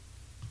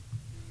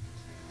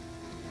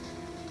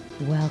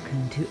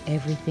Welcome to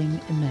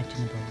Everything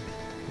Imaginable,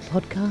 the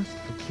podcast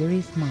for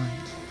curious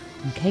minds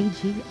on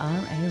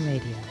KGRA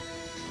Radio.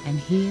 And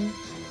here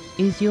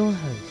is your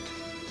host,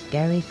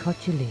 Gary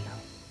Cocciolillo.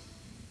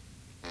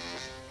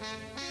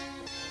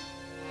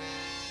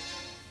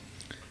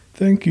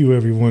 Thank you,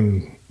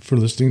 everyone, for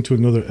listening to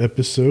another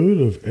episode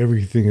of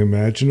Everything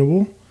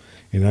Imaginable.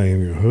 And I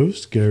am your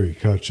host, Gary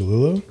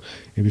Cocciolillo.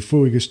 And before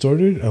we get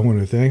started, I want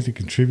to thank the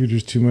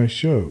contributors to my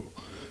show,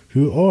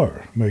 who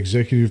are my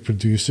executive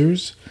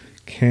producers,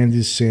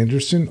 Candace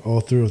Sanderson,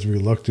 author of The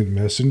Reluctant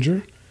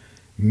Messenger,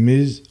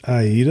 Ms.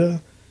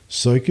 Aida,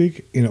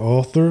 psychic and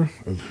author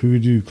of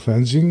Hoodoo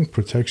Cleansing,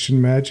 Protection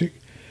Magic,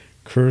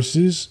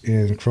 Curses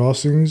and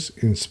Crossings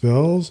and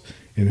Spells,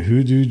 and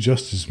Hoodoo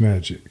Justice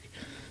Magic,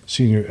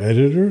 senior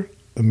editor,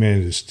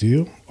 Amanda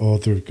Steele,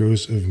 author of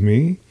Ghosts of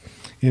Me,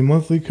 and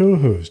monthly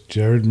co-host,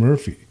 Jared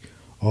Murphy,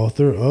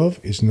 author of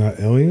It's Not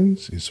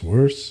Aliens, It's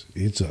Worse,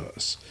 It's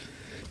Us.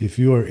 If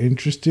you are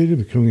interested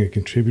in becoming a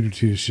contributor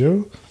to the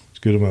show,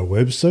 go to my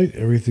website,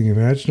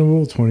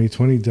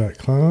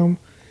 everythingimaginable2020.com,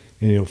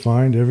 and you'll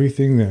find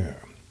everything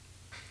there.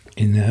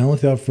 And now,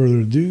 without further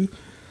ado,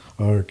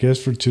 our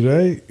guest for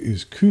today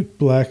is Kute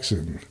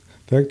Blackson.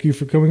 Thank you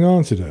for coming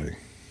on today.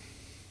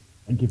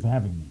 Thank you for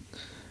having me.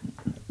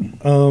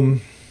 I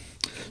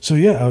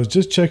was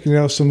just checking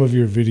out some of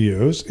your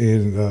videos,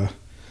 and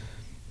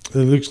it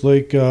looks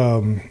like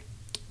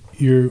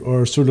you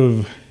are sort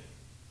of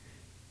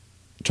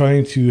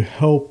trying to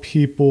help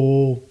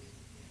people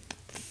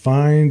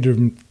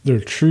find their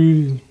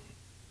true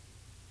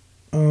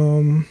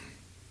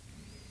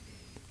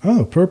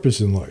purpose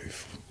in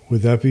life.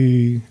 Would that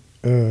be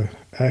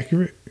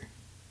accurate?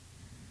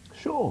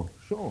 Sure,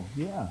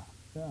 yeah.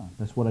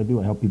 That's what I do.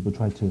 I help people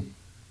try to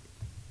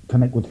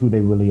connect with who they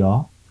really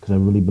are, because I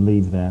really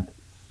believe that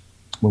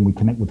when we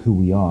connect with who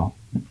we are,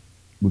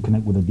 we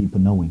connect with a deeper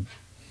knowing,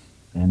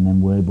 and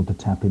then we're able to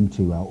tap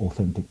into our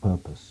authentic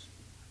purpose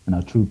and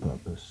our true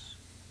purpose.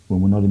 When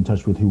we're not in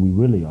touch with who we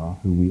really are,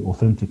 who we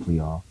authentically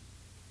are,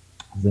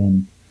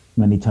 then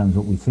many times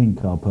what we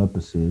think our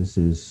purpose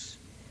is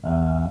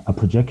a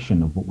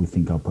projection of what we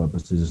think our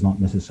purpose is. It's not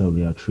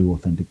necessarily our true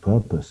authentic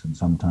purpose. And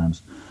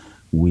sometimes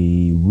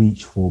we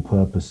reach for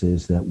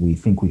purposes that we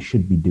think we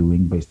should be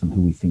doing based on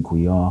who we think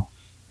we are.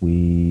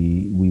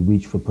 We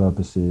reach for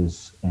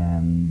purposes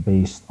and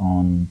based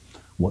on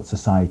what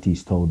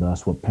society's told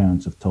us, what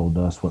parents have told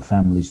us, what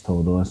families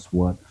told us,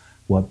 what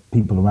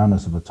people around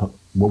us have taught,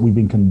 what we've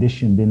been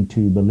conditioned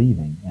into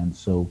believing. And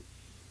so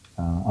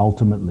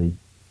ultimately,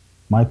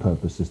 my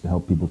purpose is to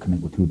help people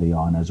connect with who they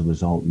are and as a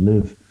result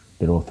live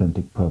their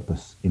authentic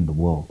purpose in the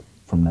world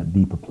from that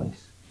deeper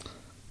place.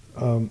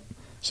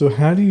 So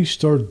how do you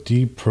start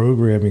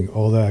deprogramming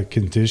all that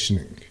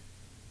conditioning?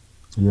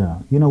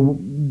 Yeah,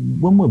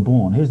 when we're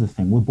born, here's the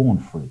thing, we're born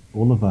free.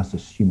 All of us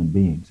as human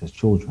beings, as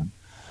children,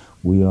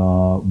 we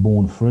are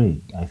born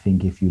free. I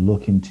think if you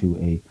look into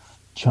a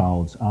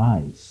child's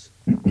eyes,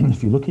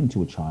 if you look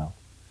into a child,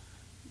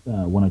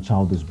 when a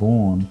child is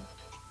born,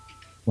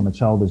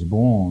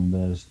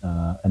 there's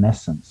an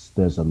essence,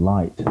 there's a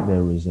light,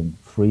 there is a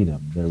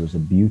freedom, there is a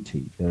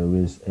beauty, there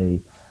is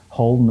a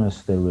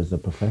wholeness, there is a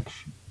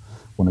perfection.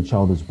 When a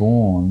child is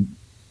born,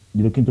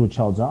 you look into a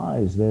child's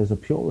eyes, there's a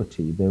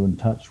purity, they're in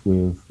touch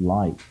with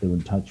light, they're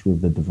in touch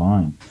with the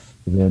divine.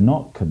 They're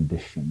not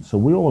conditioned. So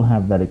we all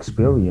have that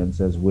experience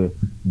as we're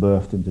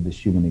birthed into this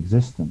human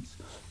existence.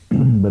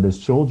 But as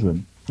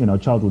children, a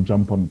child will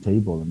jump on the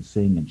table and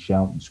sing and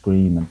shout and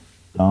scream and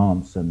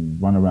dance and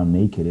run around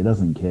naked. It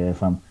doesn't care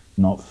if I'm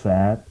not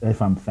fat.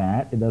 If I'm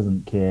fat, it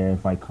doesn't care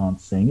if I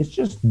can't sing. It's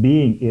just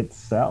being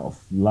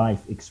itself,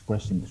 life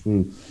expressing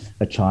through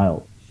a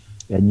child.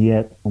 And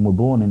yet, when we're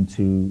born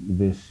into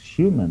this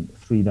human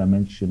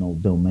three-dimensional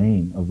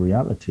domain of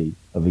reality,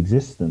 of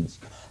existence,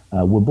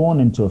 we're born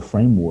into a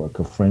framework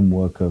that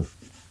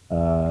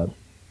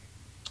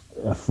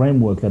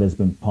has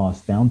been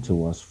passed down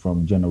to us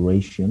from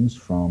generations,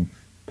 from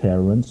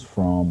parents,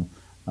 from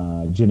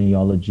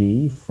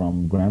genealogy,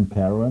 from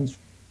grandparents,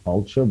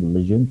 culture,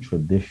 religion,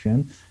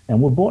 tradition.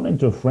 And we're born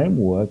into a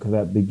framework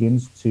that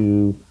begins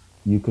to,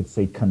 you could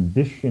say,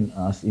 condition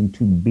us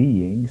into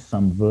being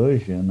some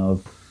version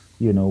of,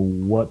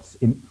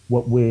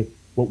 what we're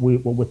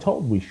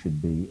told we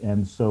should be.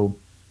 And so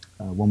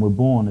when we're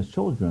born as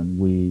children,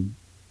 we're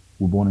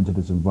born into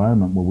this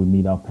environment where we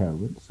meet our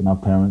parents, and our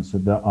parents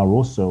are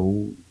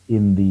also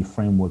in the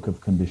framework of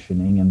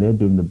conditioning, and they're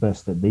doing the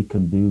best that they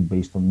can do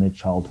based on their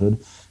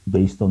childhood,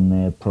 based on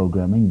their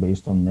programming,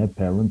 based on their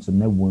parents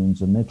and their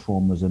wounds and their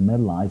traumas and their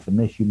life and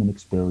their human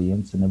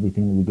experience and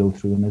everything that we go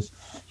through. And as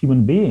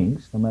human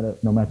beings,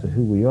 no matter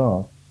who we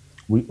are,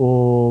 we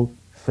all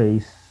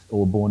face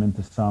or born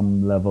into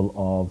some level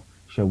of,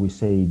 shall we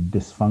say,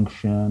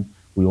 dysfunction.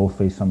 We all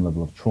face some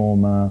level of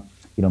trauma.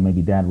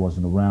 Maybe dad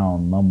wasn't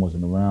around, mom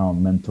wasn't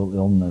around, mental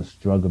illness,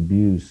 drug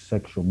abuse,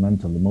 sexual,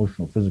 mental,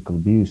 emotional, physical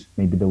abuse.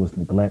 Maybe there was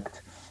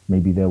neglect.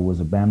 Maybe there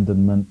was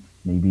abandonment.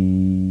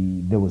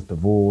 Maybe there was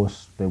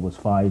divorce. There was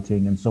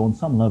fighting. And so on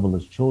some level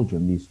as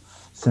children, these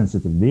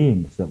sensitive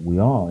beings that we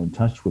are in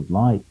touch with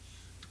light,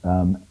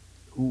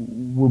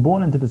 we're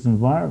born into this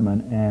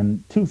environment,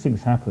 and two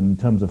things happen in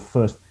terms of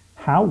first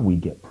how we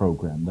get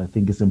programmed. I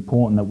think it's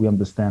important that we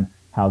understand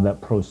how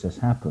that process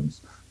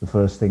happens. The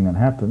first thing that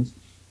happens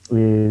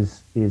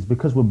is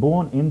because we're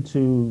born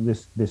into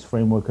this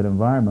framework and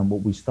environment.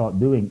 What we start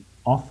doing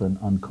often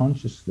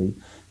unconsciously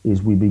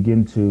is we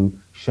begin to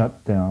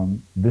shut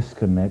down,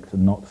 disconnect,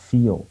 and not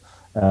feel.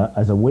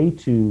 As a way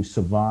to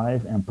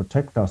survive and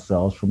protect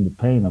ourselves from the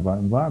pain of our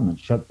environment.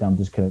 Shut down,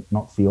 disconnect,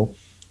 not feel.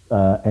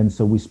 And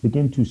so we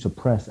begin to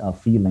suppress our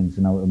feelings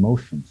and our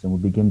emotions, and we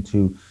begin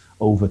to,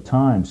 over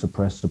time,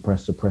 suppress.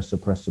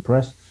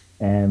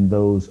 And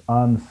those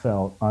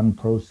unfelt,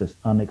 unprocessed,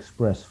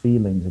 unexpressed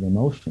feelings and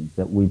emotions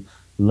that we've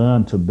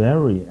learned to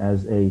bury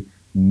as a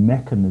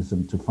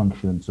mechanism to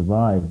function and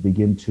survive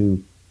begin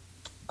to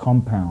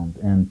compound,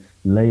 and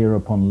layer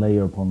upon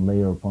layer upon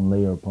layer upon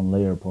layer upon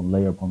layer upon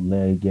layer upon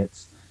layer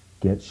gets,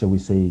 shall we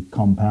say,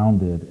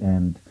 compounded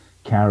and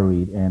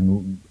carried,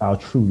 and our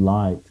true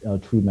light, our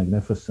true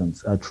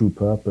magnificence, our true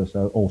purpose,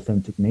 our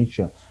authentic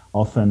nature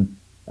often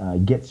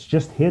gets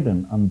just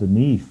hidden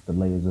underneath the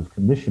layers of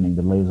conditioning,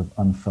 the layers of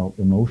unfelt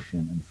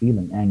emotion and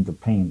feeling, anger,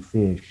 pain,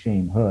 fear,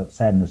 shame, hurt,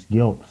 sadness,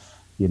 guilt.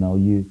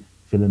 You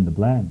fill in the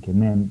blank.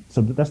 And then,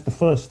 so that's the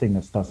first thing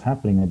that starts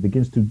happening. It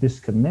begins to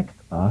disconnect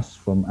us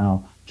from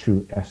our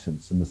true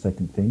essence. And the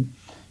second thing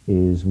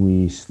is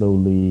we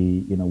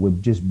slowly, we're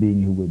just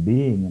being who we're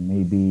being, and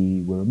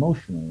maybe we're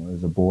emotional.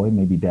 As a boy,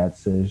 maybe dad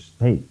says,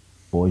 hey,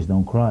 boys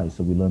don't cry.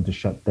 So we learn to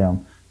shut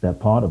down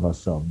that part of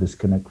ourselves,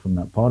 disconnect from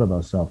that part of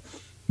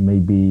ourselves.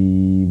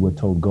 Maybe we're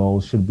told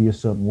goals should be a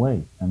certain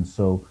way. And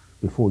so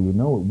before you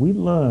know it, we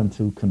learn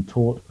to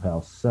contort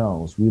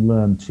ourselves. We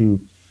learn to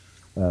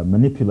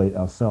manipulate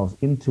ourselves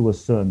into a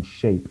certain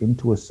shape,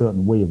 into a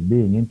certain way of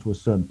being, into a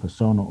certain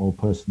persona or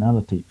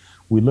personality.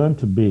 We learn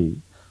to be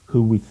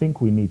who we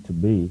think we need to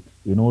be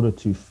in order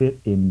to fit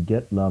in,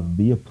 get love,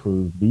 be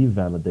approved, be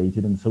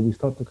validated. And so we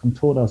start to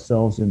contort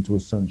ourselves into a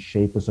certain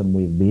shape, a certain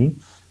way of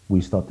being. We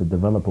start to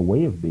develop a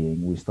way of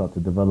being. We start to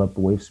develop a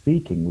way of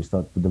speaking. We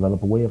start to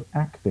develop a way of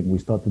acting. We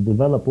start to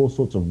develop all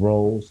sorts of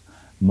roles,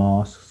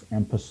 masks,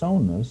 and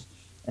personas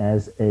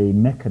as a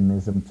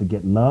mechanism to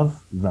get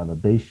love,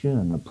 validation,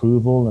 and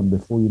approval. And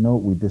before you know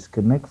it, we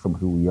disconnect from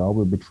who we are.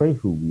 We betray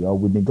who we are.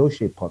 We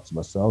negotiate parts of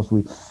ourselves.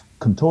 We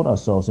contort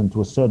ourselves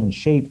into a certain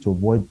shape to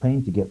avoid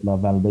pain, to get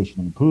love, validation,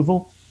 and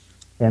approval.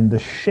 And the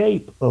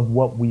shape of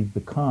what we've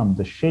become,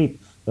 the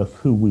shape of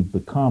who we've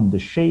become, the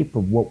shape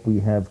of what we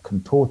have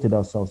contorted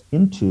ourselves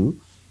into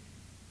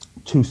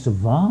to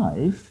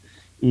survive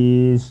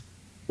is,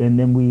 and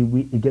then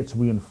it gets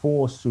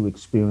reinforced through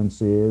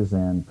experiences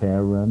and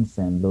parents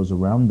and those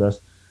around us.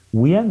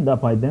 We end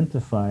up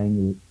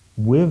identifying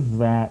with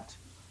that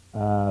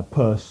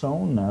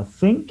persona,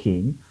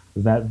 thinking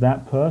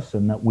that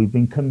person that we've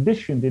been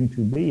conditioned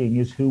into being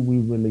is who we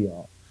really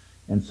are.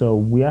 And so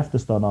we have to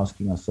start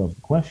asking ourselves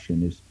the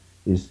question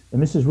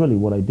and this is really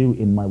what I do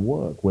in my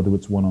work, whether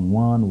it's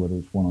one-on-one, whether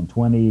it's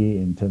 1-on-20,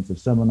 intensive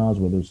seminars,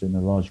 whether it's in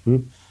a large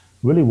group,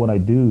 really what I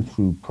do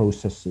through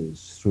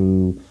processes,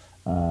 through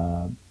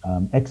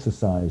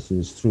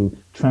exercises, through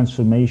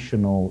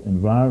transformational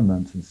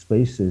environments and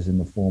spaces in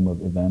the form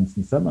of events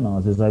and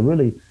seminars, is I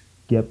really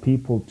get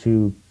people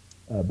to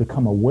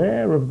become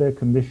aware of their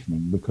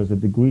conditioning, because the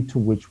degree to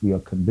which we are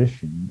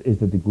conditioned is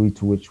the degree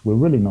to which we're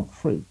really not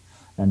free.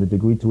 And the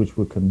degree to which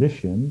we're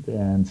conditioned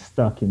and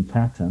stuck in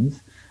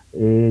patterns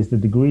is the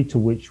degree to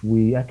which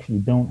we actually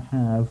don't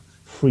have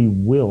free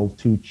will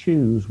to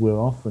choose. We're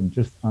often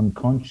just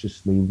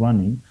unconsciously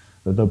running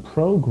the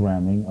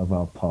programming of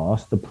our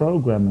past, the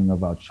programming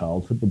of our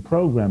childhood, the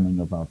programming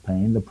of our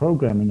pain, the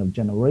programming of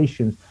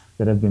generations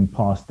that have been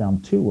passed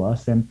down to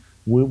us. And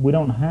we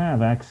don't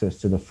have access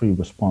to the free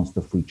response,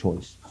 the free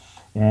choice.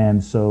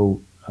 And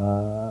so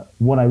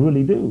what I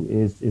really do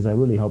is I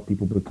really help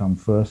people become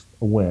first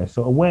aware.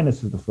 So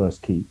awareness is the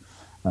first key.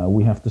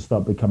 We have to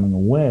start becoming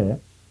aware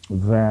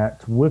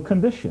that we're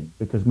conditioned,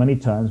 because many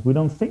times we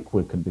don't think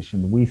we're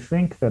conditioned. We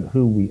think that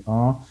who we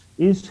are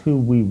is who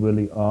we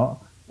really are,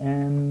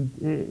 and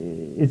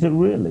is it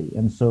really?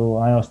 And so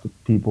I ask the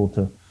people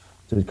to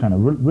kind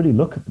of really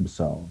look at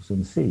themselves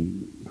and see,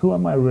 who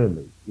am I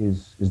really?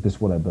 Is this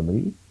what I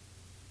believe?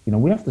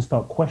 We have to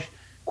start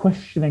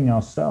questioning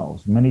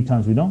ourselves. Many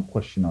times we don't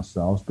question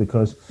ourselves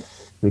because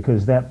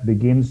that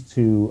begins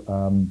to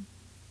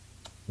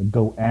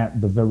go at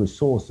the very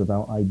source of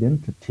our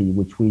identity,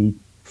 which we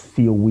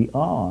feel we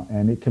are.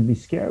 And it can be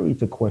scary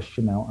to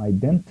question our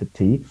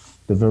identity,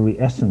 the very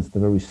essence, the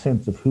very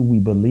sense of who we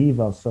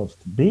believe ourselves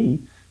to be,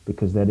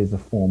 because that is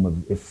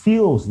it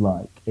feels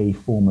like a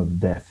form of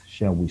death,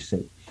 shall we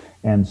say.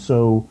 And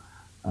so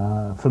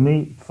for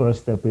me,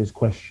 first step is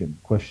question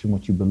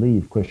what you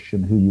believe,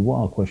 question who you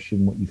are,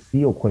 question what you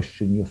feel,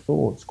 question your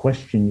thoughts,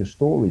 question your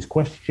stories,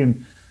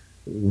 question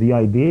the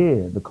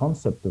idea, the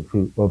concept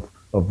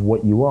of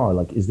what you are.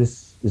 Like, is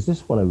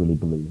this what I really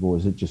believe? Or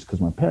is it just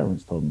because my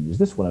parents told me? Is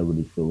this what I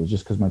really feel? Is it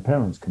just because my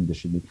parents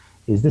conditioned me?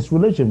 Is this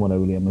religion what I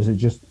really am? Is it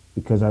just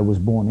because I was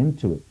born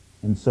into it?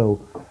 And so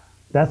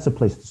that's a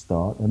place to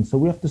start. And so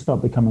we have to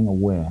start becoming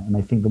aware. And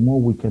I think the more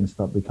we can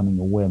start becoming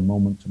aware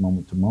moment to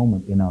moment to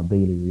moment in our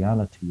daily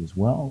reality as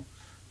well,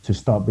 to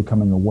start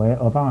becoming aware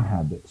of our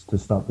habits, to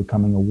start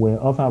becoming aware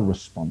of our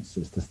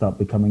responses, to start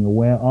becoming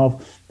aware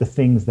of the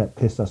things that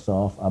piss us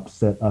off,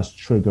 upset us,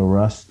 trigger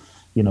us,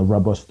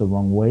 rub us the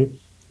wrong way,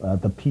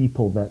 the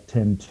people that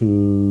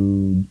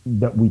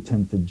we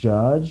tend to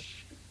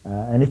judge.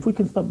 And if we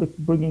can start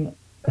bringing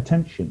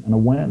attention and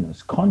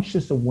awareness,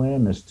 conscious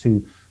awareness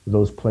to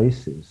those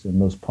places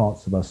and those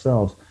parts of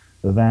ourselves,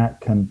 that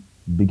can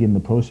begin the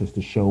process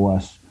to show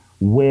us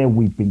where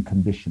we've been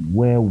conditioned,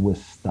 where we're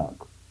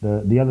stuck.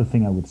 The other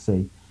thing I would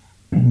say,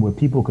 where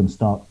people can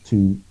start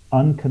to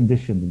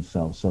uncondition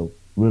themselves, so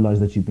realize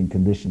that you've been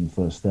conditioned,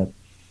 first step,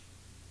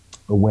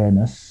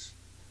 awareness.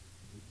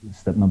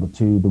 Step number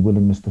 2, the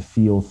willingness to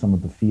feel some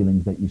of the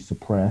feelings that you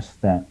suppress,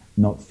 that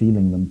not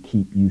feeling them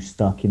keep you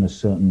stuck in a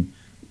certain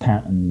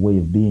pattern, way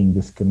of being,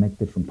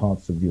 disconnected from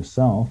parts of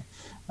yourself.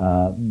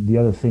 The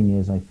other thing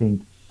is, I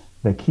think,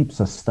 that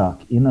keeps us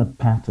stuck in a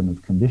pattern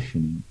of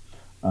conditioning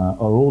are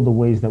all the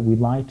ways that we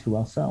lie to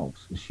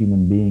ourselves. As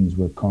human beings,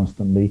 we're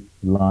constantly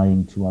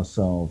lying to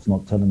ourselves,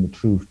 not telling the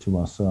truth to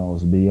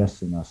ourselves,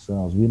 BSing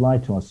ourselves. We lie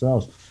to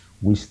ourselves.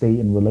 We stay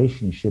in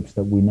relationships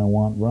that we know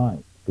aren't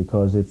right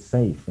because it's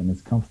safe and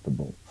it's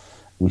comfortable.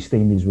 We stay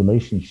in these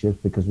relationships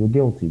because we're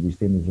guilty. We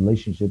stay in these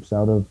relationships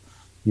out of,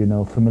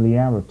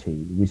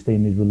 familiarity. We stay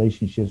in these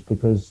relationships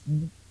because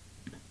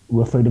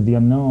we're afraid of the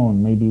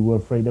unknown. Maybe we're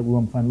afraid that we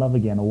won't find love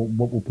again, or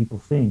what will people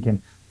think?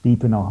 And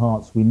deep in our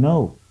hearts, we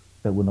know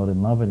that we're not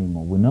in love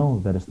anymore. We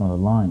know that it's not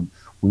aligned.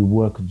 We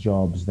work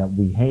jobs that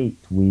we hate.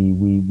 We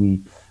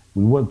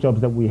work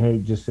jobs that we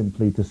hate just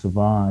simply to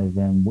survive,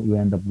 and we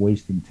end up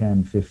wasting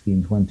 10,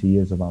 15, 20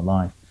 years of our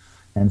life.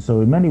 And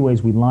so in many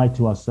ways, we lie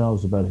to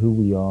ourselves about who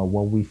we are,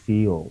 what we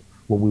feel,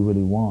 what we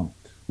really want,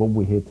 what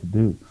we're here to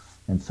do.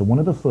 And so one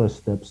of the first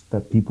steps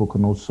that people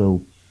can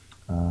also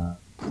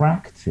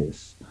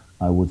practice,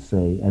 I would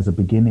say, as a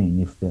beginning,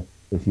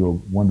 if you're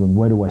wondering,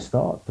 where do I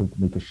start to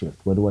make a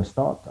shift? Where do I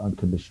start to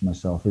uncondition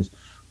myself? Is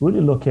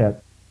really look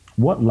at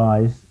what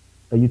lies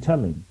are you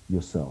telling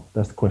yourself?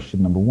 That's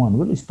question number 1.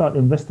 Really start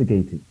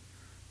investigating.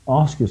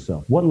 Ask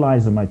yourself, what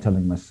lies am I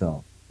telling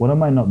myself? What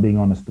am I not being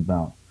honest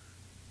about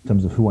in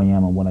terms of who I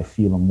am and what I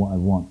feel and what I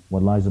want?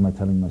 What lies am I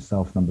telling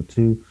myself? Number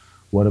 2,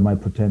 what am I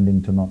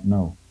pretending to not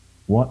know?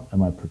 What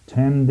am I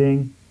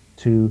pretending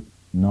to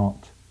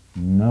not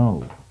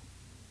know?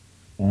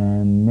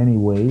 And in many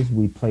ways,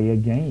 we play a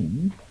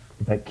game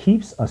that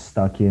keeps us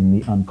stuck in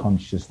the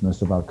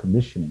unconsciousness of our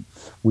conditioning.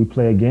 We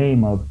play a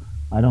game of,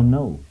 I don't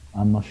know,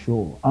 I'm not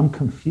sure, I'm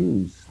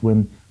confused,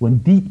 when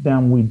deep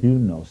down we do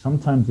know.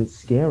 Sometimes it's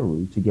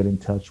scary to get in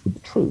touch with the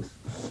truth.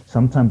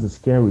 Sometimes it's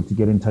scary to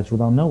get in touch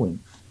with our knowing,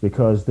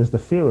 because there's the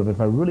fear of, if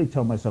I really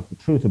tell myself the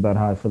truth about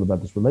how I feel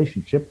about this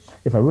relationship,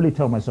 if I really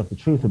tell myself the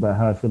truth about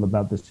how I feel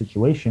about this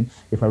situation,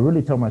 if I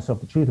really tell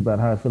myself the truth about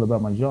how I feel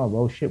about my job,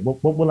 oh shit,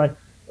 what will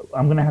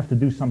I'm going to have to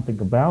do something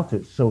about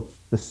it. So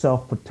the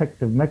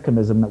self-protective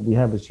mechanism that we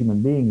have as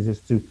human beings is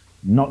to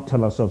not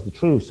tell ourselves the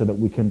truth so that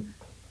we can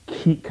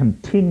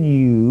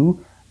continue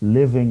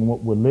living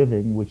what we're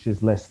living, which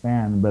is less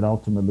than, but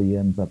ultimately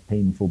ends up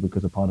painful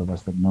because a part of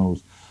us that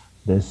knows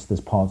there's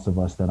parts of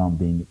us that aren't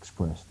being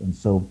expressed. And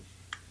so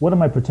what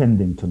am I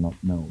pretending to not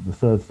know? The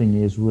third thing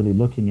is really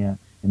looking at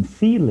and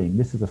feeling.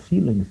 This is a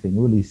feeling thing,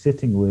 really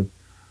sitting with,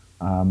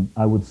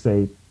 I would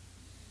say,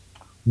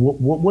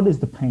 what is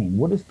the pain?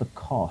 What is the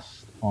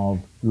cost of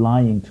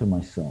lying to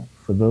myself?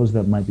 For those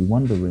that might be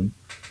wondering,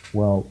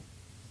 well,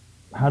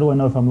 how do I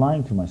know if I'm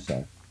lying to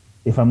myself?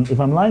 If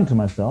I'm lying to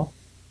myself,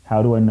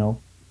 how do I know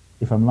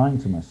if I'm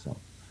lying to myself?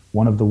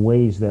 One of the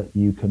ways that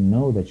you can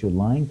know that you're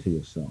lying to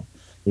yourself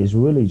is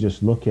really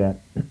just look at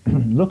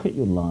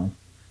your life,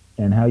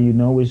 and how you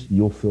know is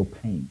you'll feel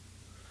pain.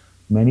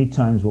 Many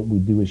times what we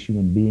do as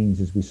human beings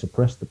is we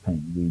suppress the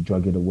pain. We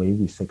drug it away,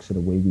 we sex it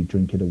away, we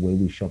drink it away,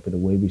 we shop it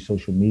away, we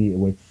social media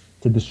away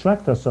to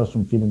distract ourselves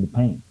from feeling the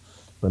pain.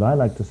 But I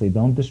like to say,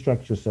 don't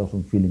distract yourself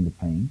from feeling the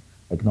pain.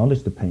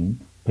 Acknowledge the pain.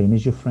 Pain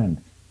is your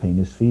friend. Pain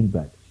is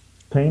feedback.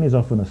 Pain is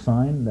often a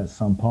sign that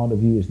some part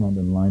of you is not in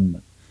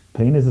alignment.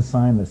 Pain is a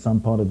sign that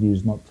some part of you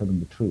is not telling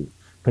the truth.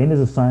 Pain is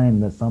a sign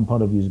that some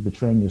part of you is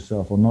betraying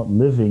yourself or not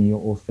living your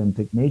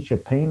authentic nature.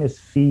 Pain is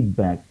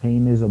feedback.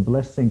 Pain is a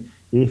blessing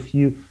if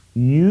you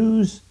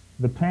use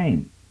the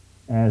pain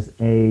as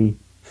a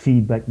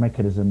feedback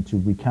mechanism to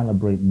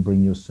recalibrate and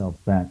bring yourself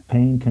back.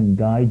 Pain can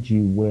guide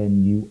you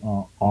when you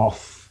are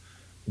off,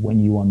 when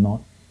you are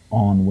not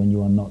on, when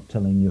you are not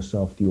telling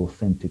yourself the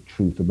authentic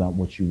truth about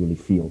what you really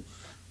feel.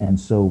 And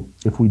so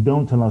if we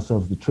don't tell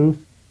ourselves the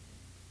truth,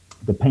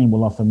 the pain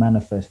will often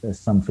manifest as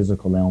some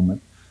physical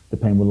ailment. The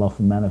pain will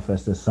often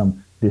manifest as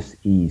some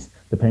dis-ease.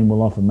 The pain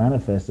will often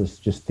manifest as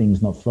just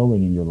things not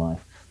flowing in your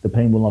life. The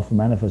pain will often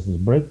manifest as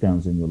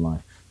breakdowns in your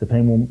life. The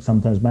pain will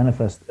sometimes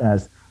manifest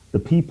as the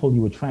people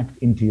you attract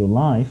into your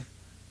life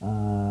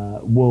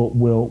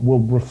will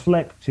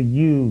reflect to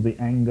you the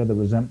anger, the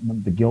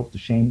resentment, the guilt, the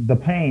shame, the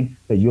pain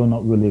that you're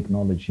not really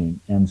acknowledging.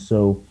 And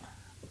so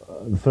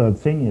the third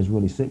thing is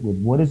really sit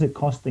with what is it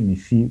costing me?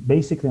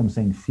 Basically, I'm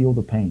saying feel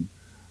the pain.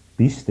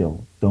 Be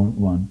still, don't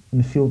run,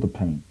 and feel the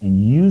pain.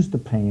 And use the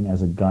pain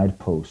as a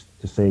guidepost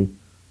to say,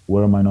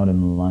 where am I not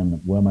in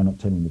alignment? Where am I not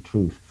telling the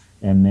truth?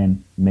 And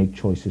then make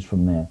choices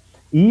from there.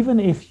 Even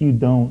if you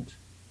don't,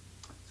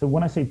 so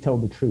when I say tell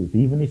the truth,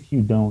 even if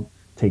you don't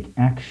take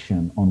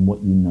action on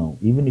what you know,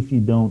 even if you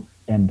don't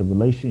end the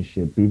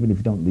relationship, even if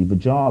you don't leave a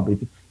job, if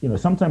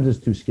sometimes it's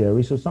too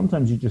scary. So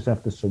sometimes you just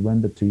have to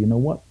surrender to, you know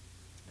what?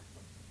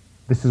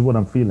 This is what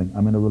I'm feeling.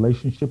 I'm in a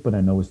relationship, but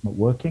I know it's not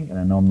working, and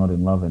I know I'm not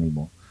in love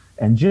anymore.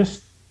 And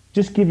just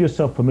give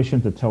yourself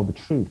permission to tell the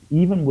truth,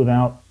 even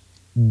without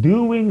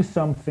doing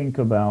something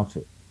about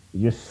it.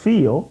 You just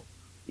feel,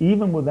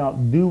 even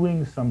without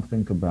doing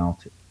something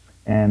about it.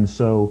 And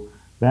so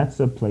that's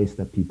a place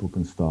that people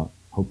can start.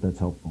 Hope that's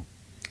helpful.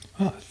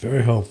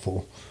 Very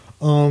helpful.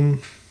 One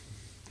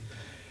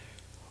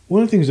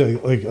of the things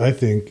I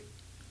think,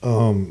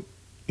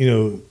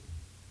 the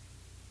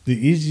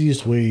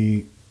easiest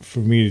way for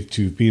me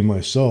to be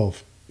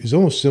myself is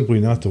almost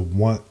simply not to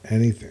want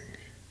anything.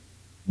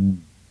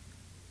 Mm-hmm.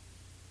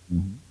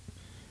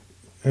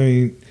 I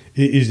mean,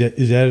 is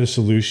that a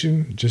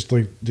solution? Just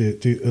like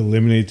to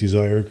eliminate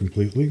desire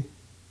completely?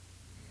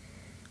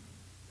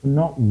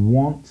 Not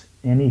want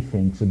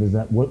anything. So does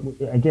that? What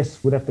I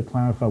guess we'd have to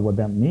clarify what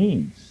that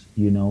means.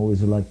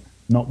 Is it like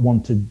not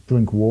want to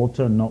drink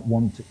water, not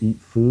want to eat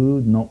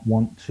food, not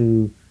want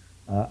to,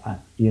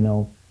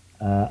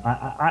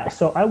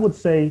 So I would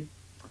say,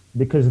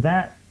 because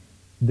that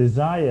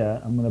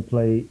desire, I'm going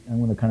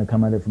to kind of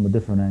come at it from a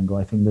different angle.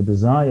 I think the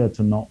desire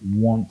to not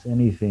want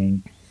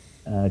anything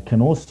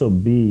can also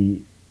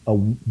be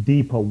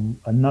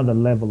another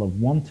level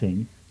of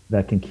wanting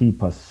that can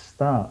keep us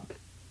stuck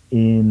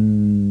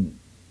in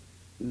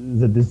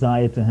the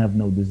desire to have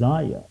no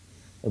desire,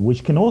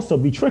 which can also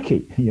be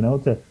tricky.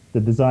 The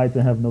desire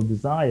to have no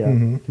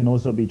desire can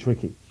also be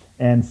tricky.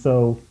 And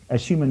so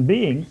as human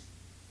beings,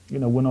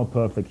 we're not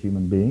perfect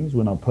human beings.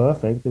 We're not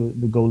perfect.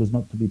 The goal is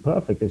not to be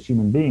perfect as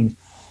human beings.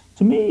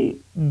 To me,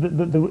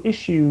 the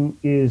issue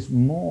is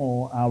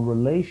more our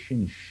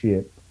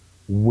relationship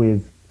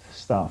with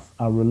stuff,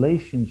 our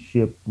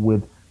relationship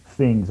with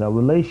things, our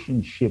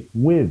relationship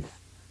with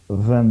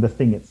than the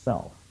thing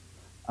itself.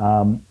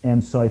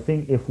 And so I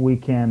think if we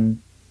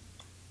can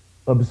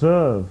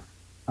observe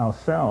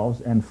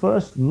ourselves and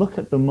first look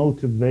at the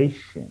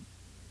motivation,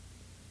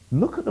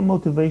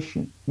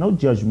 no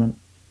judgment,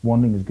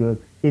 wanting is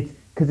good.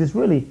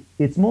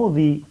 It's more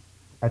the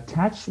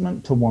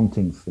attachment to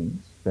wanting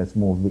things. That's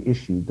more of the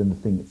issue than the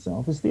thing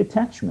itself. It's the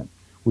attachment.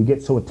 We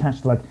get so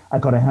attached, like, I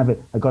got to have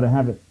it.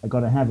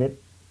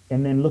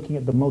 And then looking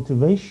at the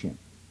motivation,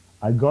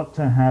 I got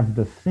to have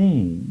the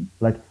thing,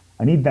 like,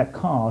 I need that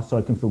car so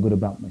I can feel good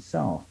about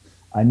myself.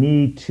 I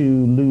need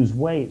to lose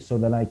weight so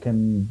that I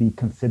can be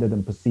considered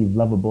and perceived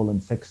lovable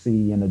and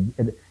sexy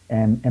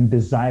and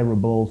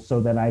desirable so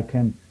that I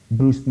can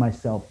boost my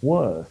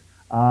self-worth.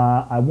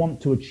 I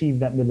want to achieve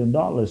that $1 million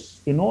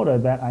in order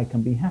that I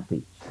can be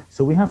happy.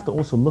 So we have to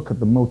also look at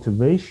the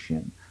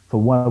motivation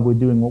for why we're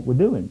doing what we're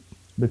doing,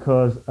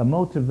 because a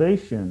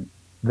motivation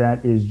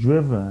that is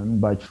driven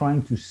by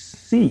trying to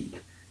seek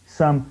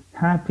some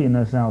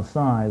happiness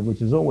outside,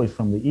 which is always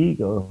from the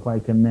ego, if I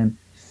can then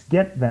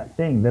get that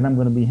thing, then I'm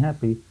going to be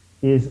happy,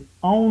 is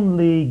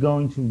only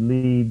going to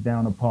lead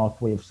down a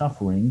pathway of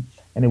suffering,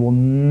 and it will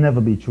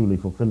never be truly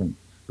fulfilling.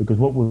 Because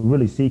what we're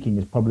really seeking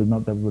is probably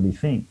not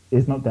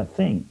that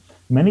thing.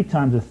 Many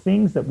times the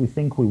things that we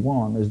think we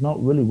want is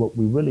not really what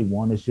we really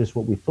want, it's just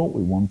what we thought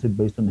we wanted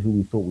based on who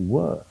we thought we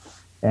were.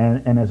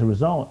 And as a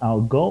result, our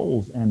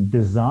goals and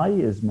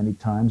desires many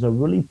times are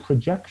really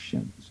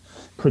projections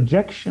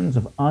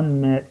of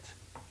unmet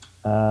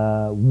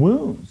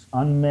wounds,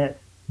 unmet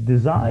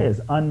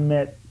desires,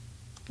 unmet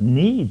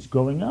needs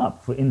growing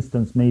up. For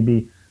instance,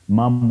 maybe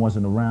mom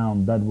wasn't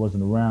around, dad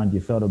wasn't around,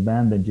 you felt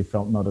abandoned, you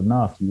felt not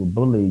enough, you were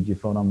bullied, you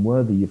felt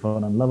unworthy, you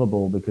felt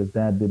unlovable because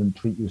dad didn't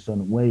treat you a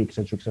certain way,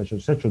 etc.,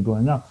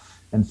 growing up.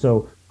 And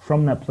so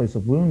from that place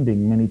of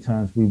wounding, many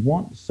times we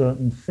want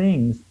certain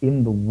things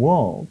in the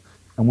world,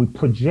 and we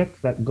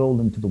project that goal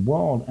into the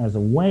world as a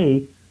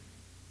way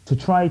to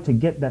try to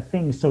get that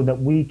thing so that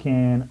we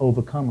can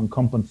overcome and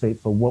compensate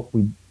for what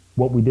we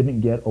didn't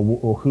get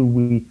or who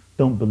we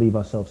don't believe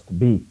ourselves to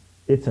be.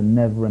 It's a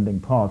never-ending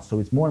path. So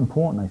it's more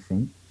important, I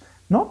think,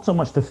 not so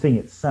much the thing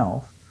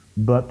itself,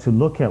 but to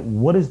look at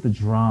what is the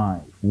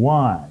drive,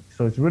 why.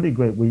 So it's really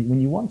great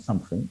when you want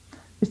something,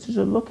 is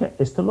to look at,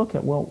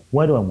 well,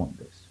 why do I want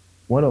this?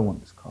 Why do I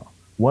want this car?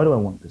 Why do I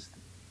want this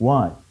thing?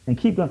 Why? And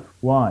keep going,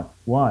 why?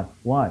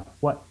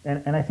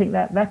 And I think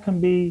that can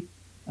be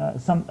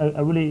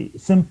a really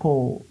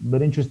simple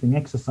but interesting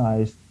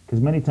exercise, because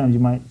many times you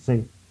might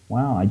say,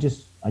 wow, I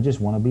just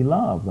want to be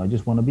loved. I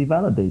just want to be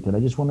validated. I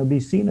just want to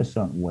be seen a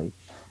certain way.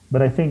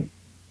 But I think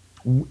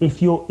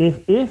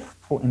if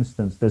for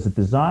instance, there's a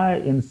desire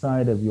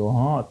inside of your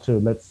heart to,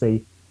 let's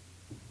say,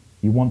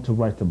 you want to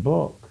write a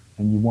book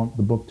and you want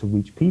the book to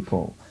reach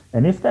people.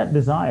 And if that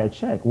desire,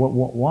 check,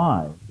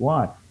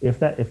 why? If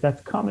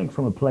that's coming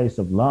from a place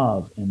of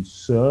love and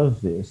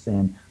service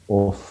and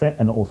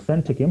an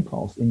authentic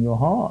impulse in your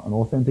heart, an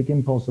authentic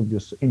impulse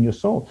in your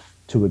soul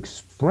to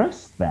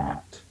express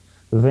that,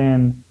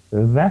 then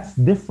that's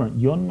different.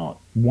 You're not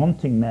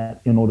wanting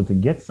that in order to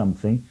get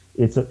something.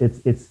 It's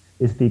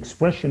the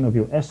expression of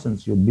your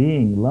essence, your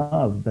being,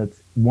 love,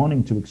 that's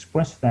wanting to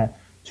express that,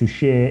 to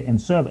share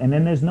and serve. And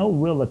then there's no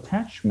real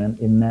attachment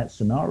in that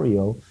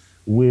scenario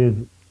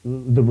with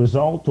the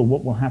result or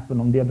what will happen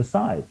on the other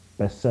side.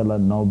 Bestseller,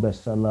 no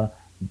bestseller,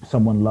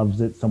 someone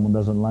loves it, someone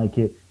doesn't like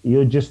it.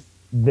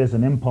 There's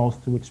an impulse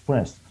to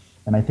express.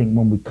 And I think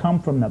when we come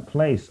from that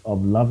place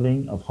of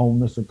loving, of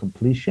wholeness and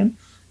completion,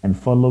 and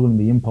following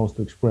the impulse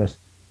to express,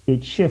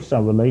 it shifts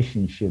our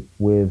relationship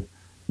with,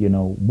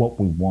 what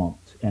we want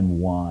and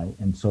why.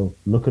 And so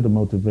look at the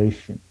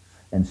motivation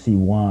and see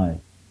why,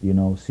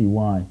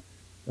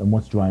 and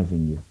what's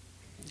driving you.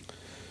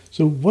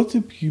 So what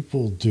do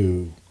people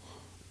do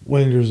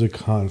when there's a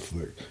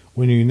conflict?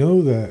 When you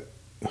know that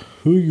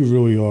who you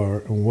really are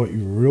and what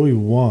you really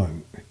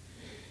want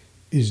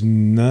is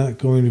not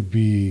going to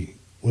be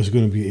what's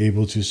going to be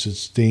able to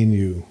sustain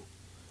you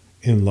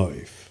in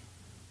life?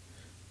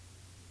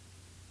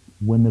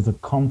 When there's a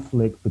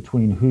conflict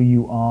between who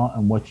you are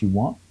and what you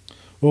want?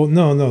 Well,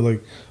 no,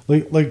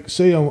 like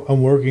say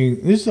I'm working.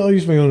 I'll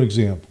use my own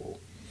example.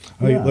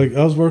 Yeah.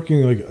 I was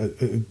working like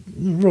a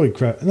really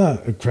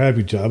not a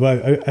crappy job.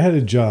 I had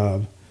a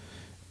job,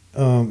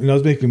 and I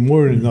was making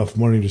more than enough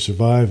money to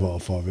survive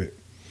off of it.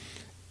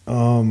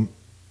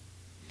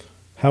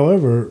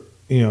 However,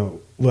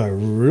 what I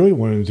really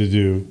wanted to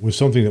do was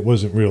something that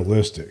wasn't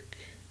realistic.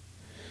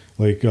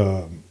 Like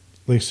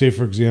say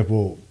for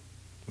example,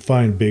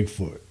 find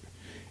Bigfoot.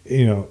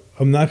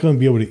 I'm not going to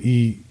be able to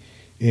eat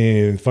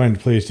and find a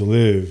place to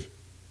live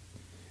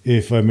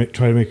if I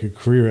try to make a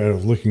career out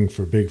of looking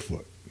for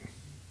Bigfoot.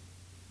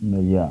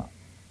 Yeah.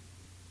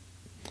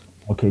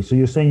 Okay, so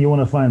you're saying you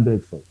want to find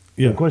Bigfoot.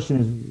 Yeah. The question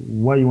is,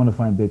 why do you want to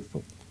find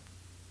Bigfoot?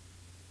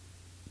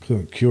 Because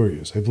I'm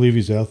curious. I believe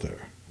he's out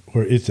there,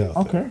 or it's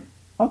out there.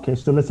 Okay,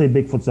 so let's say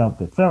Bigfoot's out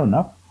there. Fair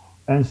enough.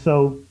 And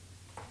so,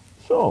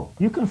 sure,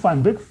 you can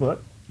find Bigfoot,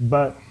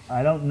 but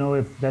I don't know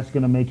if that's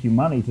going to make you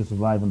money to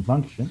survive and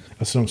function.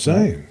 That's what I'm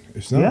saying. Right?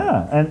 It's not.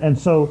 Yeah, and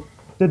so,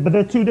 but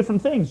they're two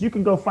different things. You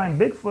can go find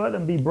Bigfoot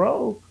and be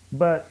broke,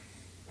 but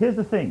here's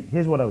the thing.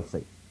 Here's what I would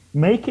say.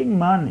 Making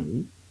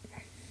money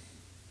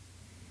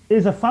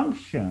is a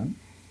function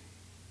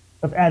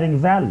of adding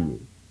value.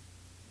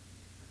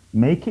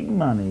 Making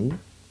money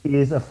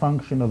is a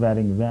function of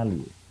adding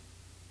value.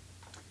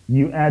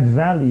 You add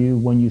value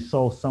when you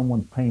solve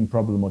someone's pain,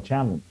 problem, or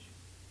challenge.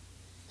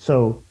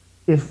 So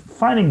if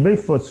finding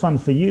Bigfoot's fun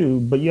for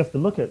you, but you have to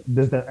look at,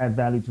 does that add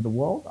value to the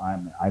world?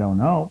 I don't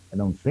know. I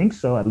don't think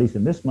so, at least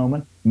in this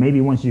moment.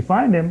 Maybe once you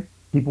find him,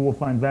 people will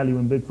find value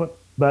in Bigfoot.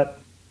 But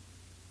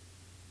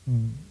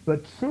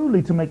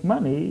truly to make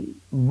money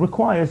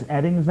requires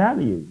adding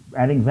value.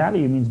 Adding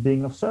value means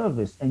being of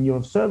service. And you're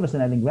of service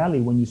and adding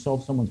value when you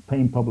solve someone's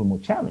pain, problem, or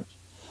challenge.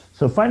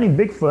 So finding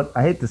Bigfoot,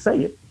 I hate to say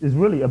it, is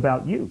really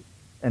about you.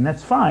 And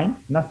that's fine.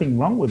 Nothing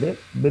wrong with it,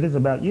 but it's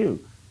about you.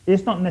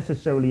 It's not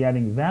necessarily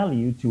adding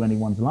value to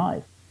anyone's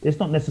life. It's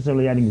not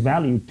necessarily adding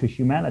value to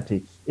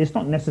humanity. It's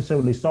not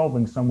necessarily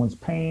solving someone's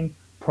pain,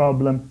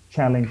 problem,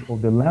 challenge, or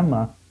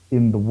dilemma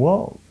in the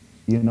world.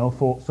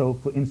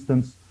 For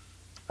instance,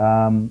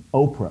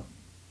 Oprah,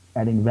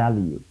 adding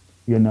value.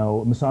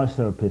 Massage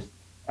therapist,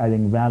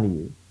 adding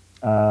value.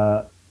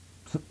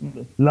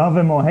 Love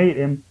him or hate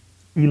him,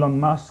 Elon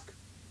Musk,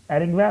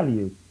 adding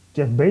value.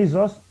 Jeff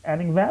Bezos,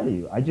 adding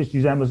value. I just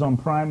used Amazon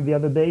Prime the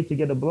other day to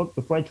get a book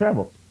before I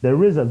travel.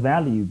 There is a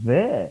value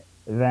there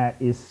that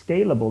is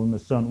scalable in a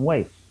certain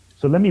way.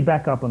 So let me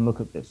back up and look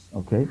at this,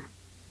 okay?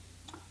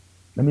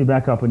 Let me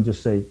back up and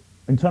just say,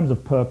 in terms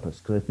of purpose,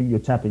 because I think you're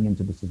tapping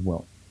into this as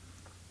well.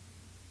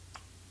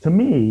 To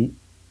me,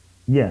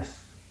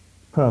 yes,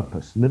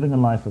 purpose, living a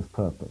life of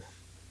purpose.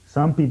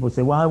 Some people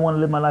say, well, I want to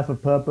live my life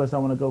of purpose. I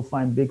want to go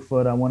find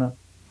Bigfoot.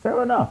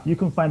 Fair enough. You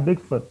can find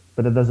Bigfoot,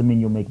 but it doesn't mean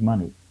you'll make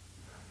money.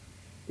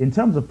 In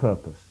terms of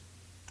purpose,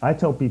 I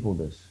tell people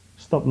this: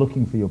 stop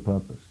looking for your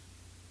purpose.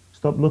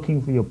 Stop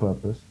looking for your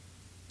purpose,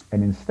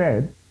 and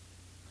instead,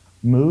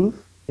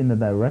 move in the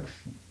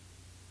direction.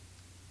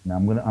 Now,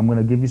 I'm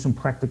gonna give you some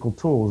practical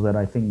tools that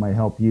I think might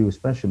help you,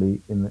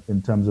 especially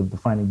in terms of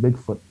defining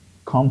Bigfoot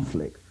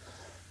conflict.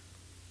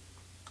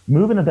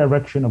 Move in the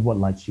direction of what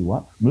lights you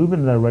up. Move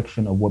in the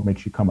direction of what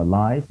makes you come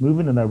alive. Move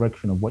in the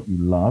direction of what you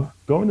love.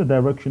 Go in the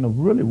direction of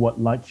really what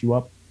lights you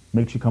up,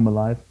 makes you come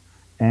alive,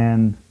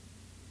 and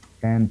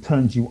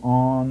turns you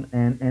on,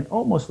 and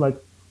almost like,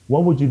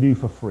 what would you do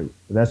for free?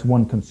 That's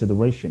one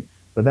consideration.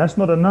 But that's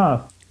not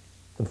enough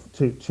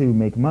to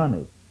make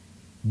money.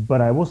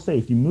 But I will say,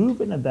 if you move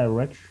in a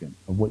direction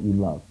of what you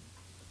love,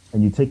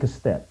 and you take a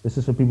step, this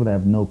is for people that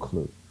have no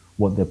clue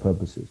what their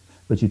purpose is,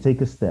 but you take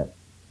a step,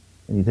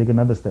 and you take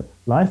another step,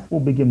 life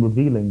will begin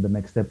revealing the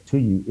next step to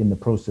you in the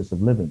process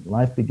of living.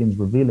 Life begins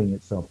revealing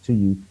itself to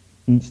you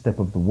each step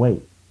of the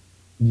way.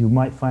 you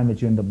might find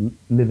that you end up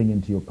living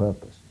into your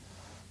purpose.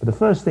 But the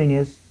first thing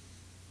is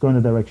go in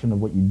the direction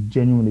of what you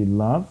genuinely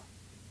love,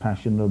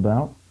 passionate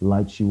about,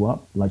 lights you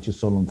up, lights your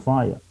soul on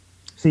fire.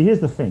 See, here's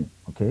the thing,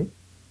 okay?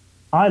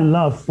 I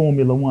love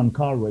Formula One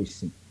car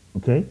racing,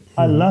 okay?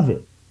 I love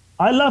it.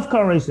 I love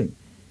car racing,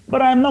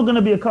 but I'm not going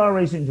to be a car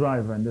racing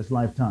driver in this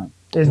lifetime.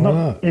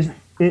 It's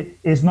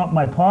it's not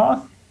my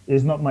path.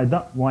 It's not my...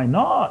 Why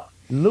not?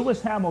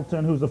 Lewis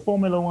Hamilton, who's a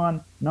Formula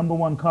One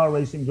 #1 car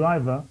racing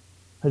driver,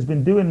 has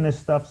been doing this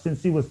stuff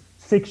since he was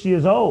 6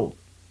 years old.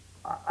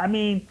 I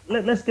mean,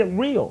 let's get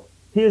real.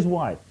 Here's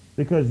why.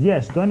 Because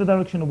yes, go in the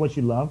direction of what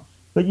you love,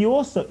 but you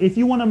also, if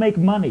you want to make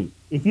money,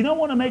 if you don't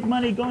want to make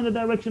money, go in the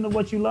direction of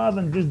what you love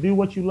and just do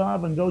what you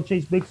love and go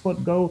chase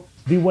Bigfoot, go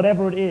do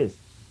whatever it is.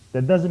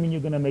 That doesn't mean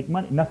you're going to make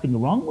money.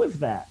 Nothing wrong with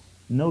that.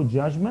 No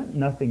judgment,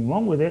 nothing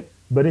wrong with it.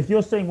 But if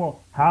you're saying,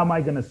 well, how am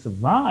I going to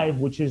survive,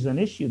 which is an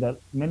issue that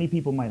many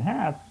people might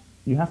have,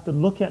 you have to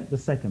look at the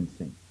second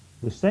thing.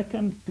 The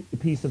second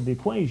piece of the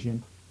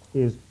equation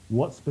is,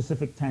 what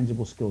specific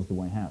tangible skills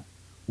do I have?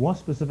 What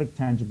specific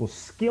tangible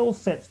skill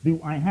sets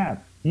do I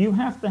have? You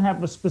have to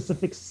have a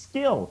specific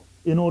skill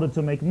in order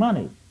to make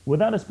money.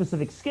 Without a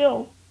specific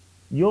skill,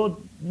 you're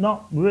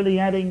not really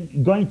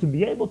going to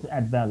be able to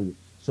add value.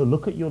 So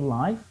look at your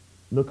life,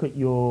 look at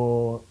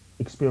your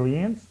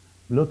experience,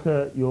 look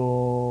at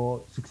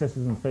your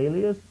successes and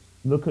failures,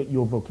 look at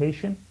your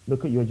vocation,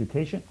 look at your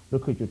education,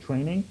 look at your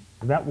training.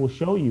 That will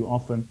show you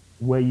often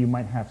where you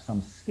might have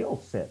some skill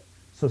set.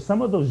 So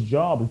some of those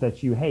jobs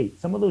that you hate,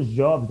 some of those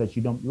jobs that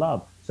you don't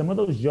love, some of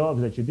those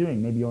jobs that you're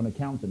doing, maybe you're an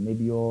accountant,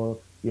 maybe you're,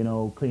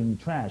 cleaning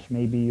trash,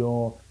 maybe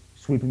you're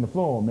sweeping the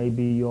floor,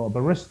 maybe you're a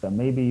barista,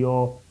 maybe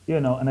you're,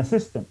 an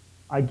assistant.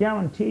 I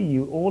guarantee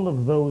you all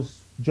of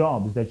those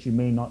jobs that you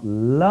may not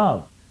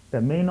love,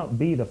 that may not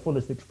be the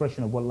fullest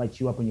expression of what lights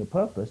you up in your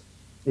purpose,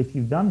 if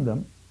you've done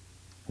them,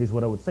 here's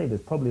what I would say,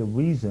 there's probably a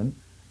reason,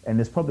 and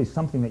there's probably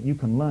something that you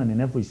can learn in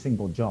every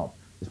single job.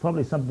 There's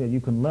probably something that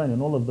you can learn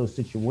in all of those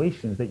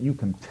situations that you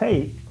can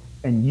take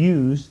and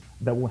use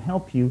that will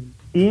help you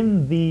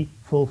in the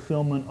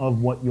fulfillment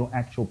of what your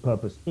actual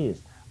purpose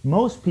is.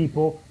 Most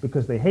people,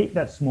 because they hate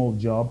that small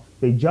job,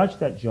 they judge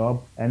that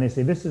job and they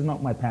say, this is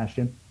not my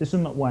passion, this is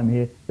not why I'm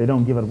here, they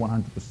don't give it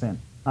 100%.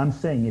 I'm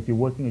saying if you're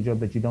working a job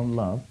that you don't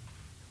love,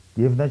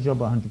 give that job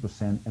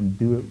 100% and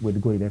do it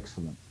with great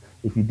excellence.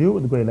 If you do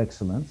it with great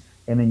excellence,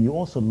 and then you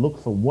also look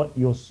for what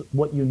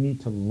you need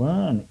to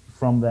learn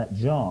from that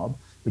job,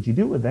 but you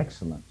do it with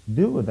excellence,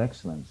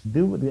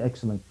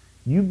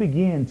 you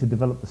begin to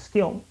develop the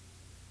skill,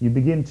 you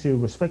begin to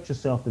respect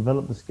yourself,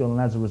 develop the skill, and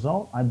as a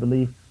result, I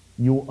believe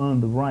you'll earn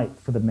the right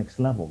for the next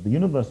level. The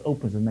universe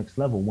opens the next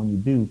level when you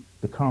do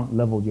the current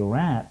level you're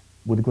at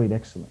with great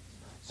excellence.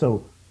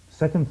 So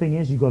second thing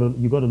is you got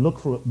to look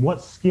for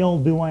what skill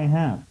do I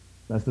have?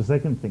 That's the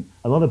second thing.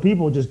 A lot of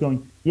people are just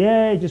going,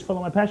 yeah, just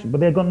follow my passion, but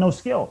they've got no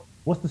skill.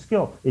 What's the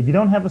skill? If you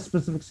don't have a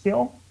specific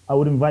skill, I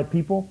would invite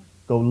people,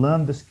 go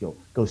learn the skill,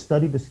 go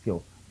study the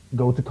skill,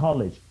 go to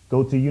college,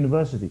 go to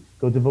university,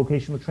 go to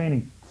vocational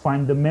training,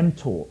 find a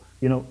mentor.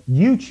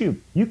 YouTube,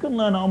 you can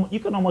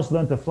almost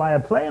learn to fly a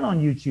plane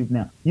on YouTube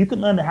now. You can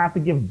learn how to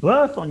give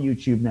birth on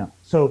YouTube now.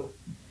 So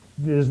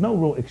there's no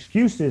real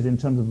excuses in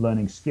terms of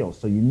learning skills.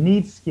 So you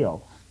need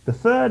skill. The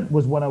third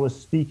was what I was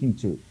speaking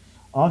to.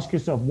 Ask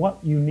yourself,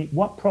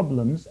 what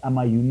problems am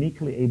I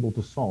uniquely able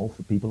to solve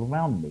for people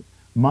around me?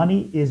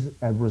 Money is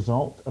a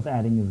result of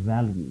adding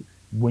value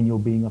when you're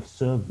being of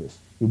service.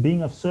 You're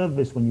being of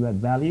service when you add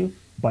value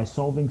by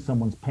solving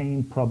someone's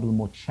pain, problem,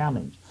 or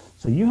challenge.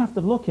 So you have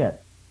to look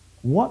at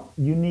what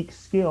unique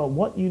skill,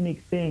 what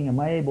unique thing am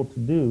I able to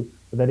do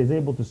that is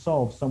able to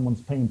solve someone's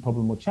pain,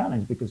 problem, or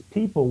challenge? Because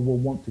people will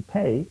want to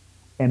pay,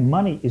 and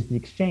money is the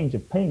exchange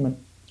of payment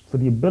for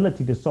the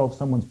ability to solve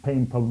someone's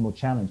pain, problem, or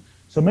challenge.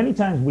 So many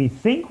times we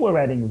think we're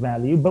adding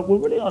value, but we're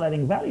really not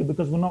adding value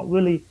because we're not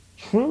really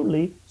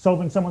truly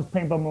solving someone's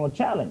pain, problem, or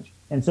challenge.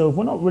 And so if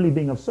we're not really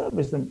being of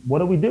service, then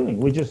what are we doing?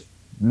 We're just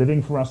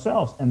living for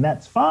ourselves, and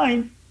that's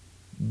fine,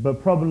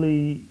 but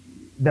probably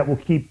that will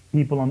keep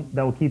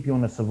you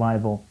on a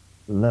survival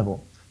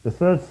level. The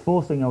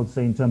fourth thing I would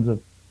say in terms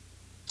of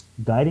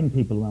guiding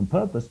people around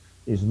purpose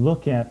is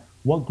look at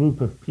what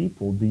group of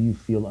people do you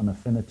feel an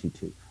affinity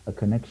to, a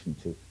connection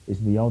to. Is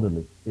it the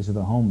elderly? Is it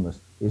the homeless?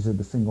 Is it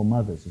the single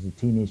mothers? Is it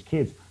teenage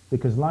kids?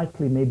 Because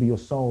likely maybe your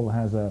soul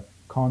has a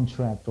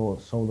contract or a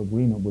soul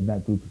agreement with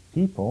that group of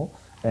people,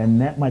 and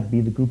that might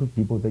be the group of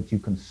people that you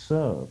can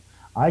serve.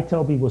 I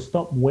tell people,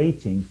 stop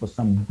waiting for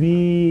some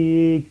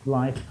big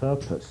life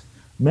purpose.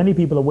 Many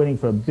people are waiting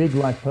for a big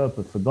life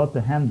purpose, for God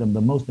to hand them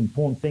the most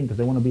important thing because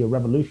they want to be a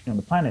revolution on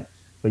the planet.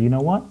 But you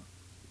know what?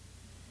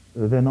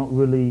 They're not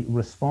really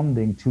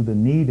responding to the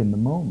need in the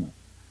moment.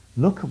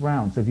 Look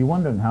around. So if you're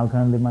wondering, how can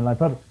I live my life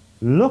purpose?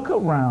 Look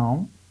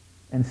around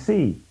and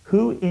see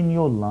who in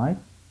your life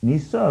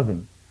needs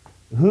serving.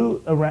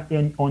 Who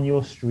on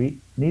your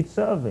street needs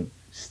serving.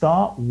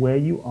 Start where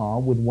you are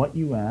with what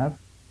you have,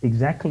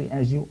 exactly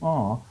as you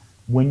are.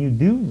 When you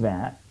do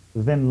that,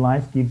 then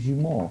life gives you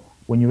more.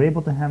 When you're